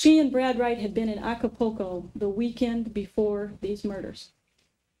 She and Brad Wright had been in Acapulco the weekend before these murders.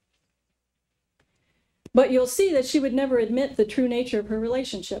 But you'll see that she would never admit the true nature of her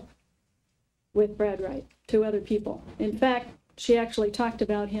relationship with Brad Wright to other people. In fact, she actually talked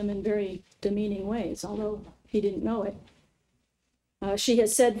about him in very demeaning ways, although he didn't know it. She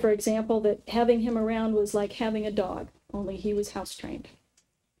has said, for example, that having him around was like having a dog, only he was house trained.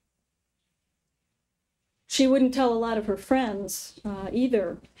 She wouldn't tell a lot of her friends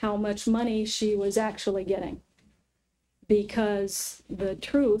either how much money she was actually getting, because the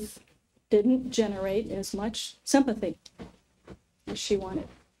truth didn't generate as much sympathy as she wanted.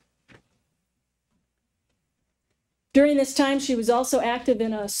 During this time, she was also active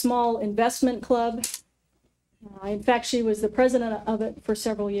in a small investment club. In fact, she was the president of it for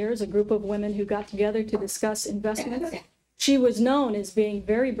several years, a group of women who got together to discuss investments. She was known as being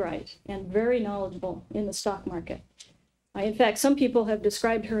very bright and very knowledgeable in the stock market. In fact, some people have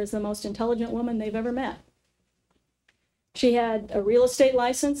described her as the most intelligent woman they've ever met. She had a real estate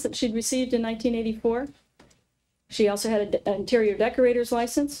license that she'd received in 1984. She also had an interior decorator's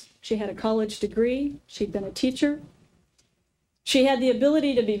license. She had a college degree. She'd been a teacher. She had the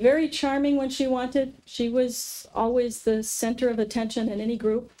ability to be very charming when she wanted. She was always the center of attention in any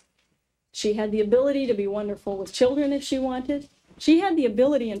group. She had the ability to be wonderful with children if she wanted. She had the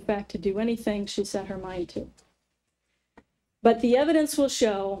ability, in fact, to do anything she set her mind to. But the evidence will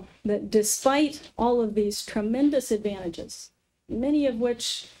show that despite all of these tremendous advantages, many of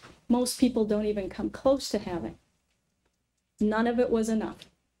which most people don't even come close to having. None of it was enough.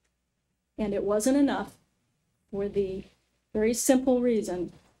 And it wasn't enough for the very simple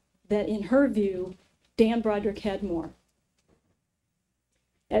reason that in her view, Dan Broderick had more.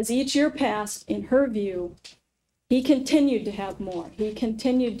 As each year passed, in her view, he continued to have more. He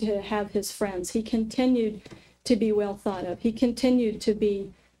continued to have his friends. He continued to be well thought of. He continued to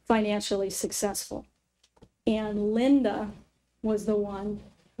be financially successful. And Linda was the one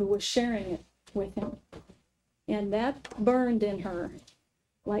who was sharing it with him. And that burned in her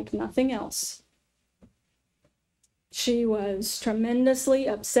like nothing else. She was tremendously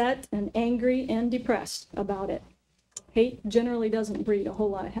upset and angry and depressed about it. Hate generally doesn't breed a whole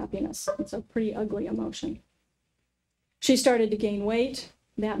lot of happiness. It's a pretty ugly emotion. She started to gain weight.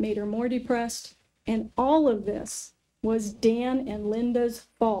 That made her more depressed. And all of this was Dan and Linda's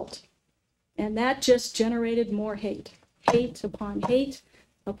fault. And that just generated more hate. Hate upon hate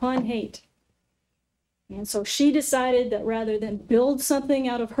upon hate. And so she decided that rather than build something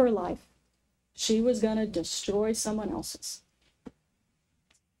out of her life, she was going to destroy someone else's.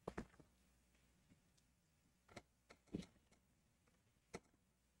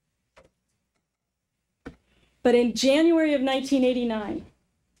 But in January of 1989,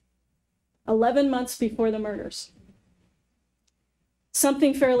 11 months before the murders,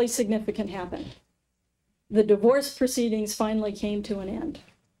 something fairly significant happened. The divorce proceedings finally came to an end.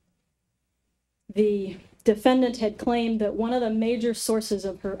 The defendant had claimed that one of the major sources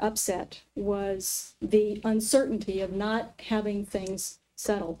of her upset was the uncertainty of not having things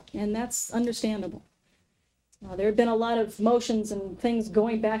settled, and that's understandable. There had been a lot of motions and things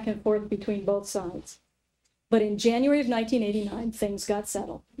going back and forth between both sides. But in January of 1989, things got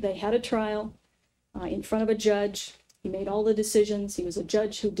settled. They had a trial in front of a judge. He made all the decisions. He was a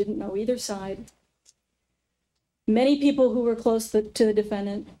judge who didn't know either side. Many people who were close to the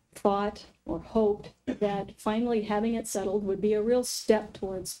defendant thought or hoped that finally having it settled would be a real step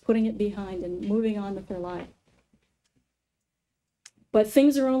towards putting it behind and moving on with their life. But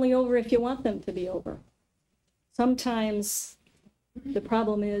things are only over if you want them to be over. Sometimes the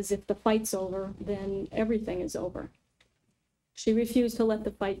problem is if the fight's over, then everything is over. She refused to let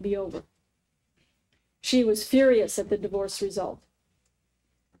the fight be over. She was furious at the divorce result.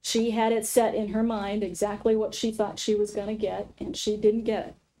 She had it set in her mind exactly what she thought she was going to get, and she didn't get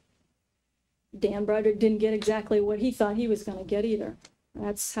it. Dan Broderick didn't get exactly what he thought he was going to get either.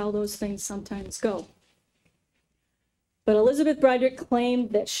 That's how those things sometimes go. But Elizabeth Broderick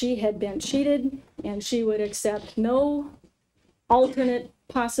claimed that she had been cheated, and she would accept no alternate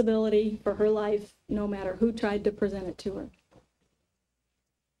possibility for her life, no matter who tried to present it to her.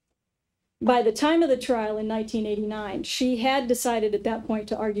 By the time of the trial in 1989, she had decided at that point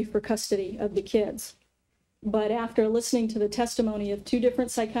to argue for custody of the kids. But after listening to the testimony of two different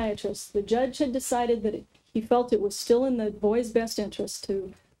psychiatrists, the judge had decided that he felt it was still in the boys' best interest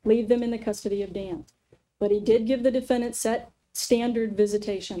to leave them in the custody of Dan. But he did give the defendant set standard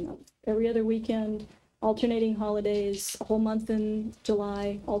visitation every other weekend, alternating holidays, a whole month in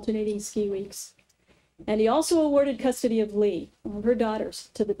July, alternating ski weeks. And he also awarded custody of Lee, one of her daughters,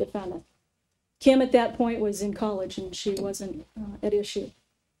 to the defendant. Kim at that point was in college and she wasn't at issue.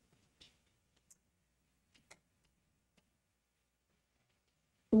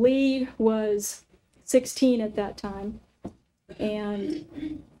 Lee was 16 at that time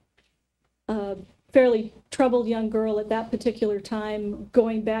and a fairly troubled young girl at that particular time,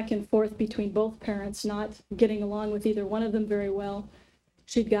 going back and forth between both parents, not getting along with either one of them very well.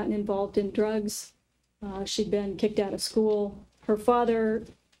 She'd gotten involved in drugs. She'd been kicked out of school. Her father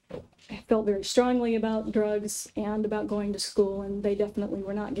felt very strongly about drugs and about going to school, and they definitely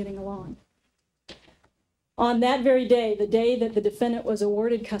were not getting along. On that very day, the day that the defendant was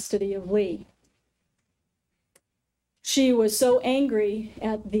awarded custody of Lee, she was so angry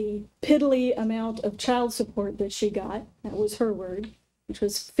at the piddly amount of child support that she got, that was her word, which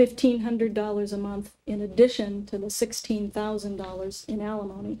was $1,500 a month in addition to the $16,000 in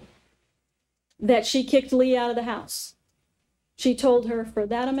alimony, that she kicked Lee out of the house. She told her for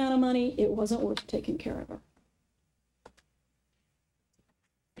that amount of money, it wasn't worth taking care of her.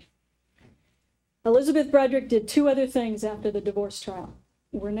 Elizabeth Broderick did two other things after the divorce trial.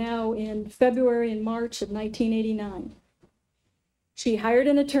 We're now in February and March of 1989. She hired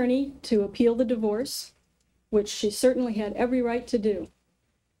an attorney to appeal the divorce, which she certainly had every right to do.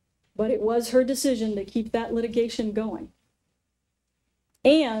 But it was her decision to keep that litigation going.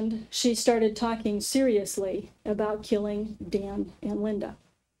 And she started talking seriously about killing Dan and Linda.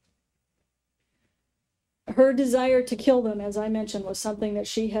 Her desire to kill them, as I mentioned, was something that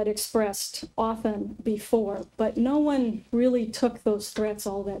she had expressed often before, but no one really took those threats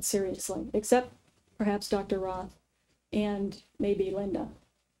all that seriously, except perhaps Dr. Roth and maybe Linda.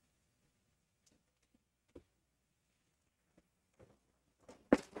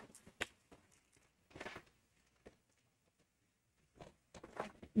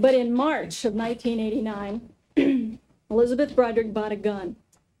 But in March of 1989, Elizabeth Broderick bought a gun,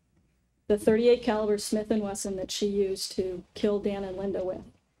 the .38 caliber Smith & Wesson that she used to kill Dan and Linda with.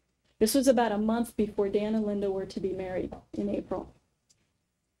 This was about a month before Dan and Linda were to be married in April.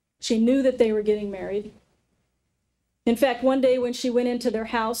 She knew that they were getting married. In fact, one day when she went into their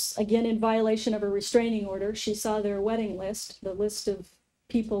house, again in violation of a restraining order, she saw their wedding list, the list of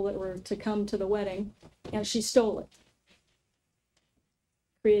people that were to come to the wedding, and she stole it,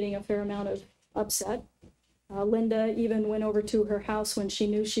 creating a fair amount of upset. Linda even went over to her house when she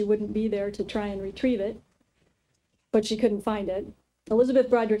knew she wouldn't be there to try and retrieve it, but she couldn't find it. Elizabeth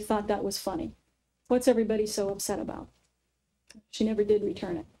Broderick thought that was funny. What's everybody so upset about? She never did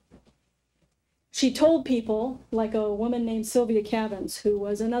return it. She told people, like a woman named Sylvia Cavins, who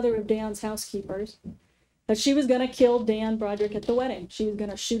was another of Dan's housekeepers, that she was going to kill Dan Broderick at the wedding. She was going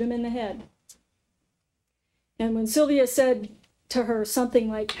to shoot him in the head. And when Sylvia said to her something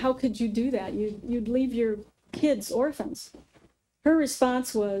like, "How could you do that? You'd leave your kids orphans," her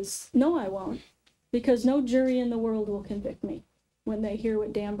response was, "No, I won't, because no jury in the world will convict me when they hear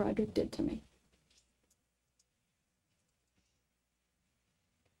what Dan Broderick did to me."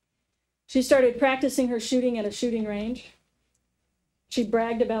 She started practicing her shooting at a shooting range. She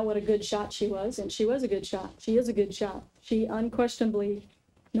bragged about what a good shot she was, and she was a good shot. She is a good shot. She unquestionably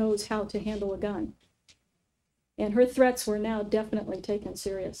knows how to handle a gun. And her threats were now definitely taken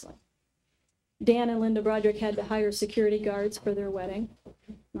seriously. Dan and Linda Broderick had to hire security guards for their wedding.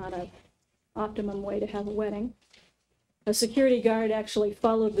 Not an optimum way to have a wedding. A security guard actually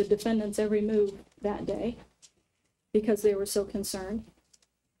followed the defendant's every move that day because they were so concerned.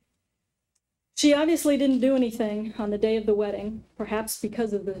 She obviously didn't do anything on the day of the wedding, perhaps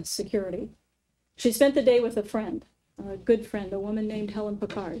because of the security. She spent the day with a friend, a good friend, a woman named Helen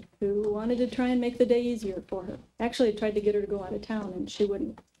Picard, who wanted to try and make the day easier for her. Actually, tried to get her to go out of town, and she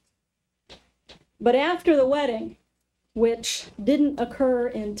wouldn't. But after the wedding, which didn't occur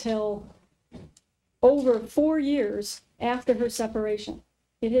until over 4 years after her separation,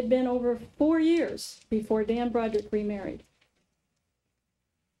 it had been over 4 years before Dan Broderick remarried.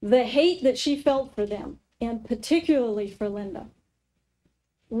 The hate that she felt for them, and particularly for Linda,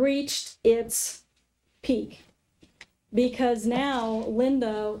 reached its peak, because now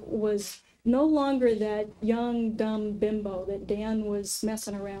Linda was no longer that young, dumb bimbo that Dan was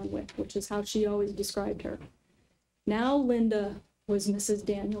messing around with, which is how she always described her. Now Linda was Mrs.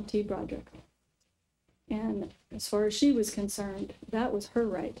 Daniel T. Broderick. And as far as she was concerned, that was her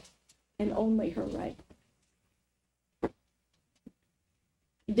right, and only her right.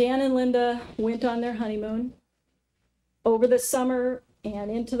 Dan and Linda went on their honeymoon. Over the summer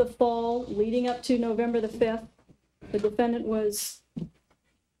and into the fall, leading up to November the 5th, the defendant was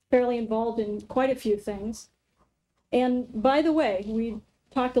fairly involved in quite a few things. And by the way, we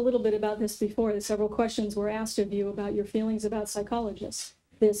talked a little bit about this before. Several questions were asked of you about your feelings about psychologists.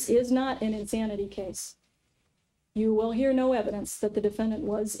 This is not an insanity case. You will hear no evidence that the defendant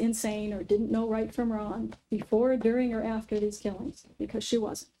was insane or didn't know right from wrong before, during, or after these killings, because she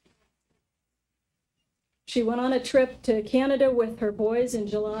wasn't. She went on a trip to Canada with her boys in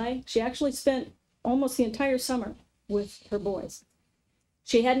July. She actually spent almost the entire summer with her boys.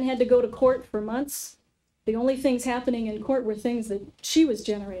 She hadn't had to go to court for months. The only things happening in court were things that she was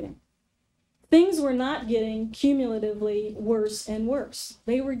generating. Things were not getting cumulatively worse and worse.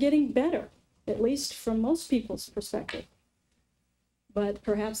 They were getting better, at least from most people's perspective. But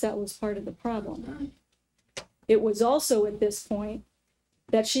perhaps that was part of the problem. It was also at this point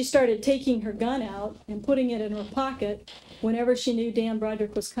that she started taking her gun out and putting it in her pocket whenever she knew Dan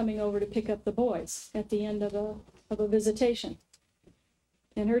Broderick was coming over to pick up the boys at the end of a visitation.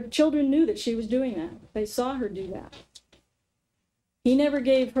 And her children knew that she was doing that. They saw her do that. He never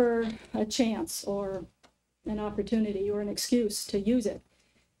gave her a chance or an opportunity or an excuse to use it.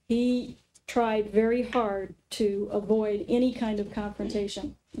 He tried very hard to avoid any kind of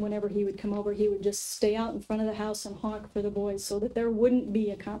confrontation. Whenever he would come over, he would just stay out in front of the house and honk for the boys so that there wouldn't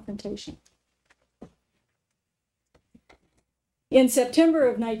be a confrontation. In September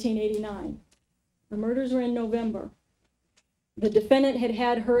of 1989, the murders were in November, the defendant had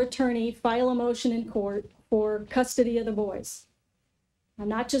had her attorney file a motion in court for custody of the boys.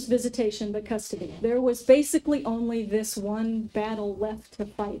 Not just visitation, but custody. There was basically only this one battle left to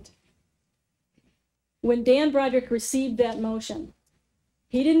fight. When Dan Broderick received that motion,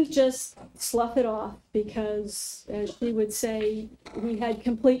 he didn't just slough it off because, as she would say, he had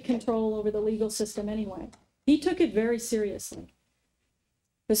complete control over the legal system anyway. He took it very seriously.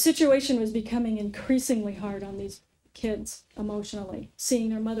 The situation was becoming increasingly hard on these kids emotionally, seeing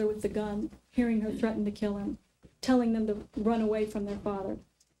their mother with the gun, hearing her threaten to kill him, telling them to run away from their father.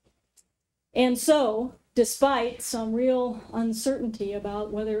 And so, despite some real uncertainty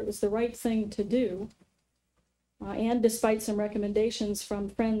about whether it was the right thing to do, and despite some recommendations from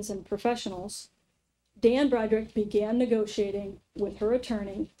friends and professionals, Dan Broderick began negotiating with her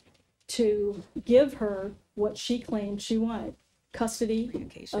attorney to give her what she claimed she wanted: custody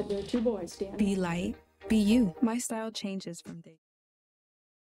of their two boys, Dan. Be light, be you. My style changes from day.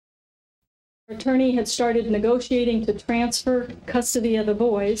 Her attorney had started negotiating to transfer custody of the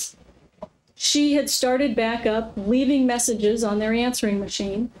boys. She had started back up, leaving messages on their answering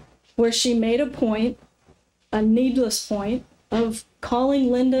machine, where she made a point, a needless point, of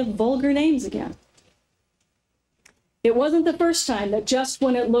calling Linda vulgar names again. It wasn't the first time that just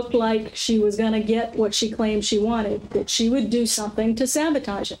when it looked like she was going to get what she claimed she wanted, that she would do something to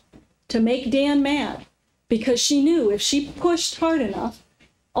sabotage it, to make Dan mad, because she knew if she pushed hard enough,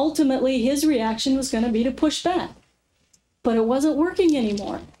 ultimately his reaction was going to be to push back. But it wasn't working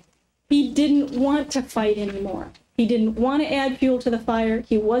anymore. He didn't want to fight anymore. He didn't want to add fuel to the fire.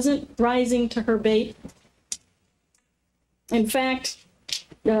 He wasn't rising to her bait. In fact,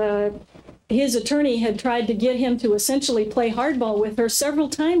 his attorney had tried to get him to essentially play hardball with her several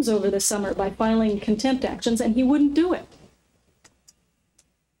times over the summer by filing contempt actions, and he wouldn't do it.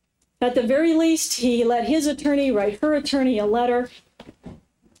 At the very least, he let his attorney write her attorney a letter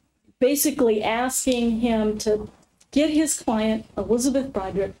basically asking him to get his client, Elizabeth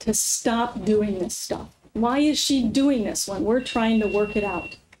Broderick, to stop doing this stuff. Why is she doing this when we're trying to work it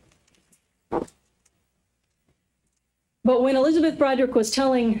out? But when Elizabeth Broderick was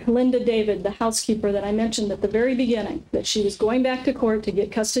telling Linda David, the housekeeper that I mentioned at the very beginning, that she was going back to court to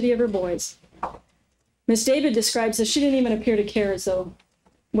get custody of her boys, Miss David describes that she didn't even appear to care as though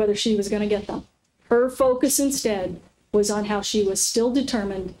whether she was going to get them. Her focus instead was on how she was still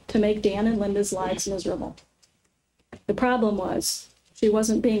determined to make Dan and Linda's lives miserable. The problem was she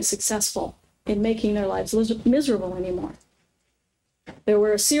wasn't being successful in making their lives miserable anymore. There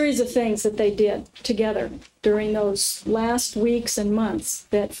were a series of things that they did together during those last weeks and months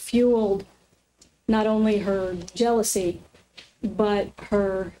that fueled not only her jealousy, but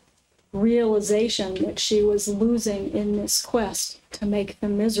her realization that she was losing in this quest to make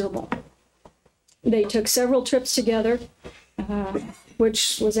them miserable. They took several trips together,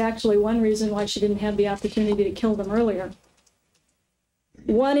 which was actually one reason why she didn't have the opportunity to kill them earlier.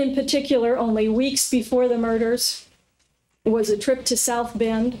 One in particular, only weeks before the murders, was a trip to South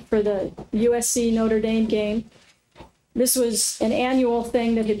Bend for the USC Notre Dame game. This was an annual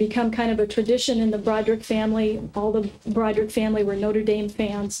thing that had become kind of a tradition in the Broderick family. All the Broderick family were Notre Dame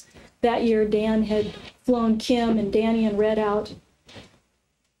fans. That year, Dan had flown Kim and Danny and Red out.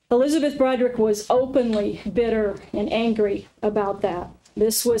 Elizabeth Broderick was openly bitter and angry about that.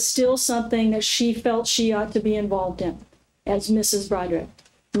 This was still something that she felt she ought to be involved in as Mrs. Broderick,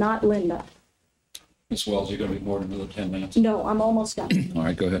 not Linda. Ms. Wells, you're going to be more than another 10 minutes? No, I'm almost done. All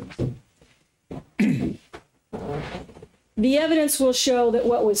right, go ahead. The evidence will show that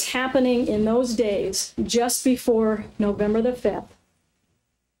what was happening in those days, just before November the 5th,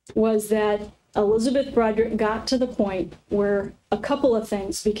 was that Elizabeth Broderick got to the point where a couple of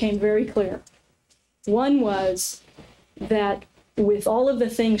things became very clear. One was that with all of the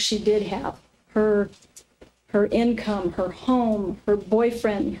things she did have, her income, her home, her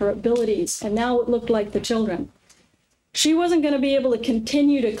boyfriend, her abilities, and now it looked like the children, she wasn't going to be able to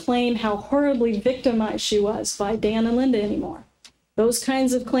continue to claim how horribly victimized she was by Dan and Linda anymore. Those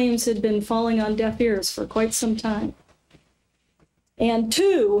kinds of claims had been falling on deaf ears for quite some time. And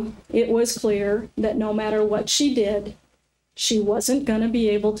two, it was clear that no matter what she did, she wasn't going to be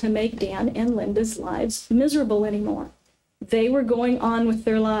able to make Dan and Linda's lives miserable anymore. They were going on with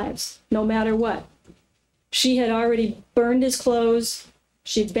their lives, no matter what. She had already burned his clothes.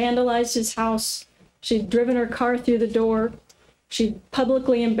 She'd vandalized his house. She'd driven her car through the door. She'd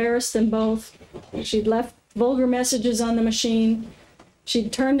publicly embarrassed them both. She'd left vulgar messages on the machine.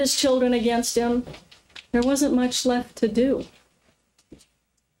 She'd turned his children against him. There wasn't much left to do.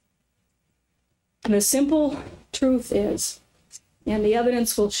 The simple truth is, and the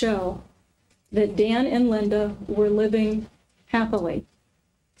evidence will show, that Dan and Linda were living happily,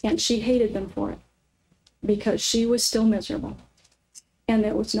 and she hated them for it because she was still miserable, and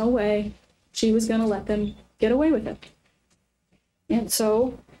there was no way she was going to let them get away with it. And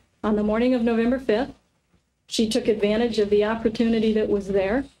so, on the morning of November 5th, She took advantage of the opportunity that was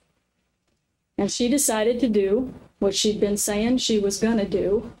there, and she decided to do what she'd been saying she was gonna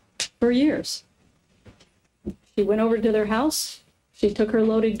do for years. She went over to their house, she took her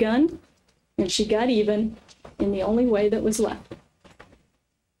loaded gun, and she got even in the only way that was left.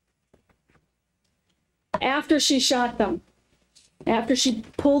 After she shot them, after she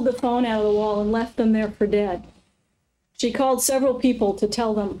pulled the phone out of the wall and left them there for dead, she called several people to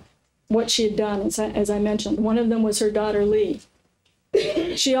tell them what she had done, as I mentioned. One of them was her daughter, Lee.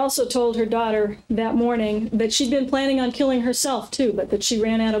 She also told her daughter that morning that she'd been planning on killing herself too, but that she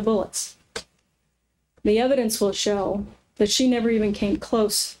ran out of bullets. The evidence will show that she never even came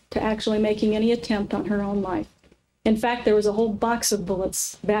close to actually making any attempt on her own life. In fact, there was a whole box of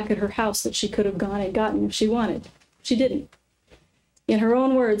bullets back at her house that she could have gone and gotten if she wanted. She didn't. In her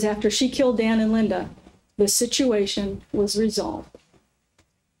own words, after she killed Dan and Linda, the situation was resolved.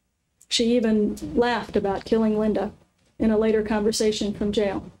 She even laughed about killing Linda in a later conversation from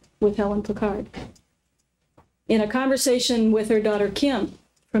jail with Helen Picard. In a conversation with her daughter Kim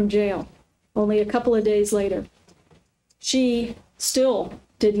from jail, only a couple of days later, she still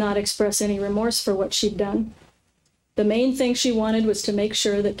did not express any remorse for what she'd done. The main thing she wanted was to make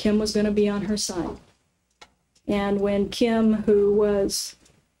sure that Kim was going to be on her side. And when Kim, who was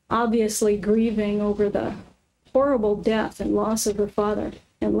obviously grieving over the horrible death and loss of her father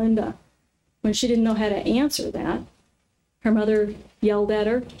and Linda, when she didn't know how to answer that, her mother yelled at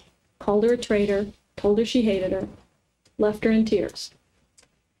her, called her a traitor, told her she hated her, left her in tears.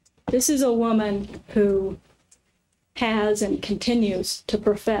 This is a woman who has and continues to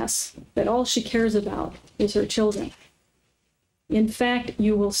profess that all she cares about is her children. In fact,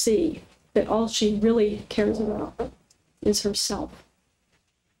 you will see that all she really cares about is herself.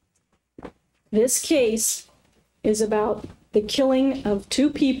 This case is about the killing of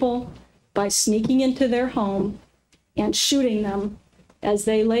two people by sneaking into their home and shooting them as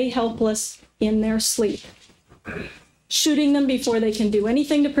they lay helpless in their sleep. Shooting them before they can do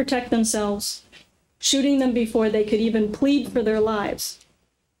anything to protect themselves, shooting them before they could even plead for their lives.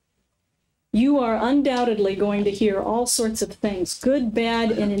 You are undoubtedly going to hear all sorts of things, good,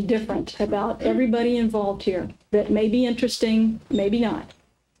 bad, and indifferent, about everybody involved here that may be interesting, maybe not.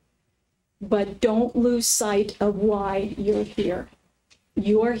 But don't lose sight of why you're here.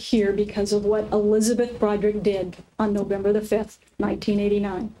 You are here because of what Elizabeth Broderick did on November the 5th,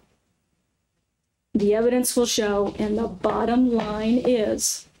 1989. The evidence will show, and the bottom line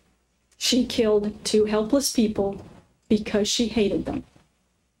is, she killed two helpless people because she hated them.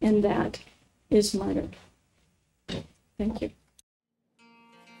 And that is murder. Thank you.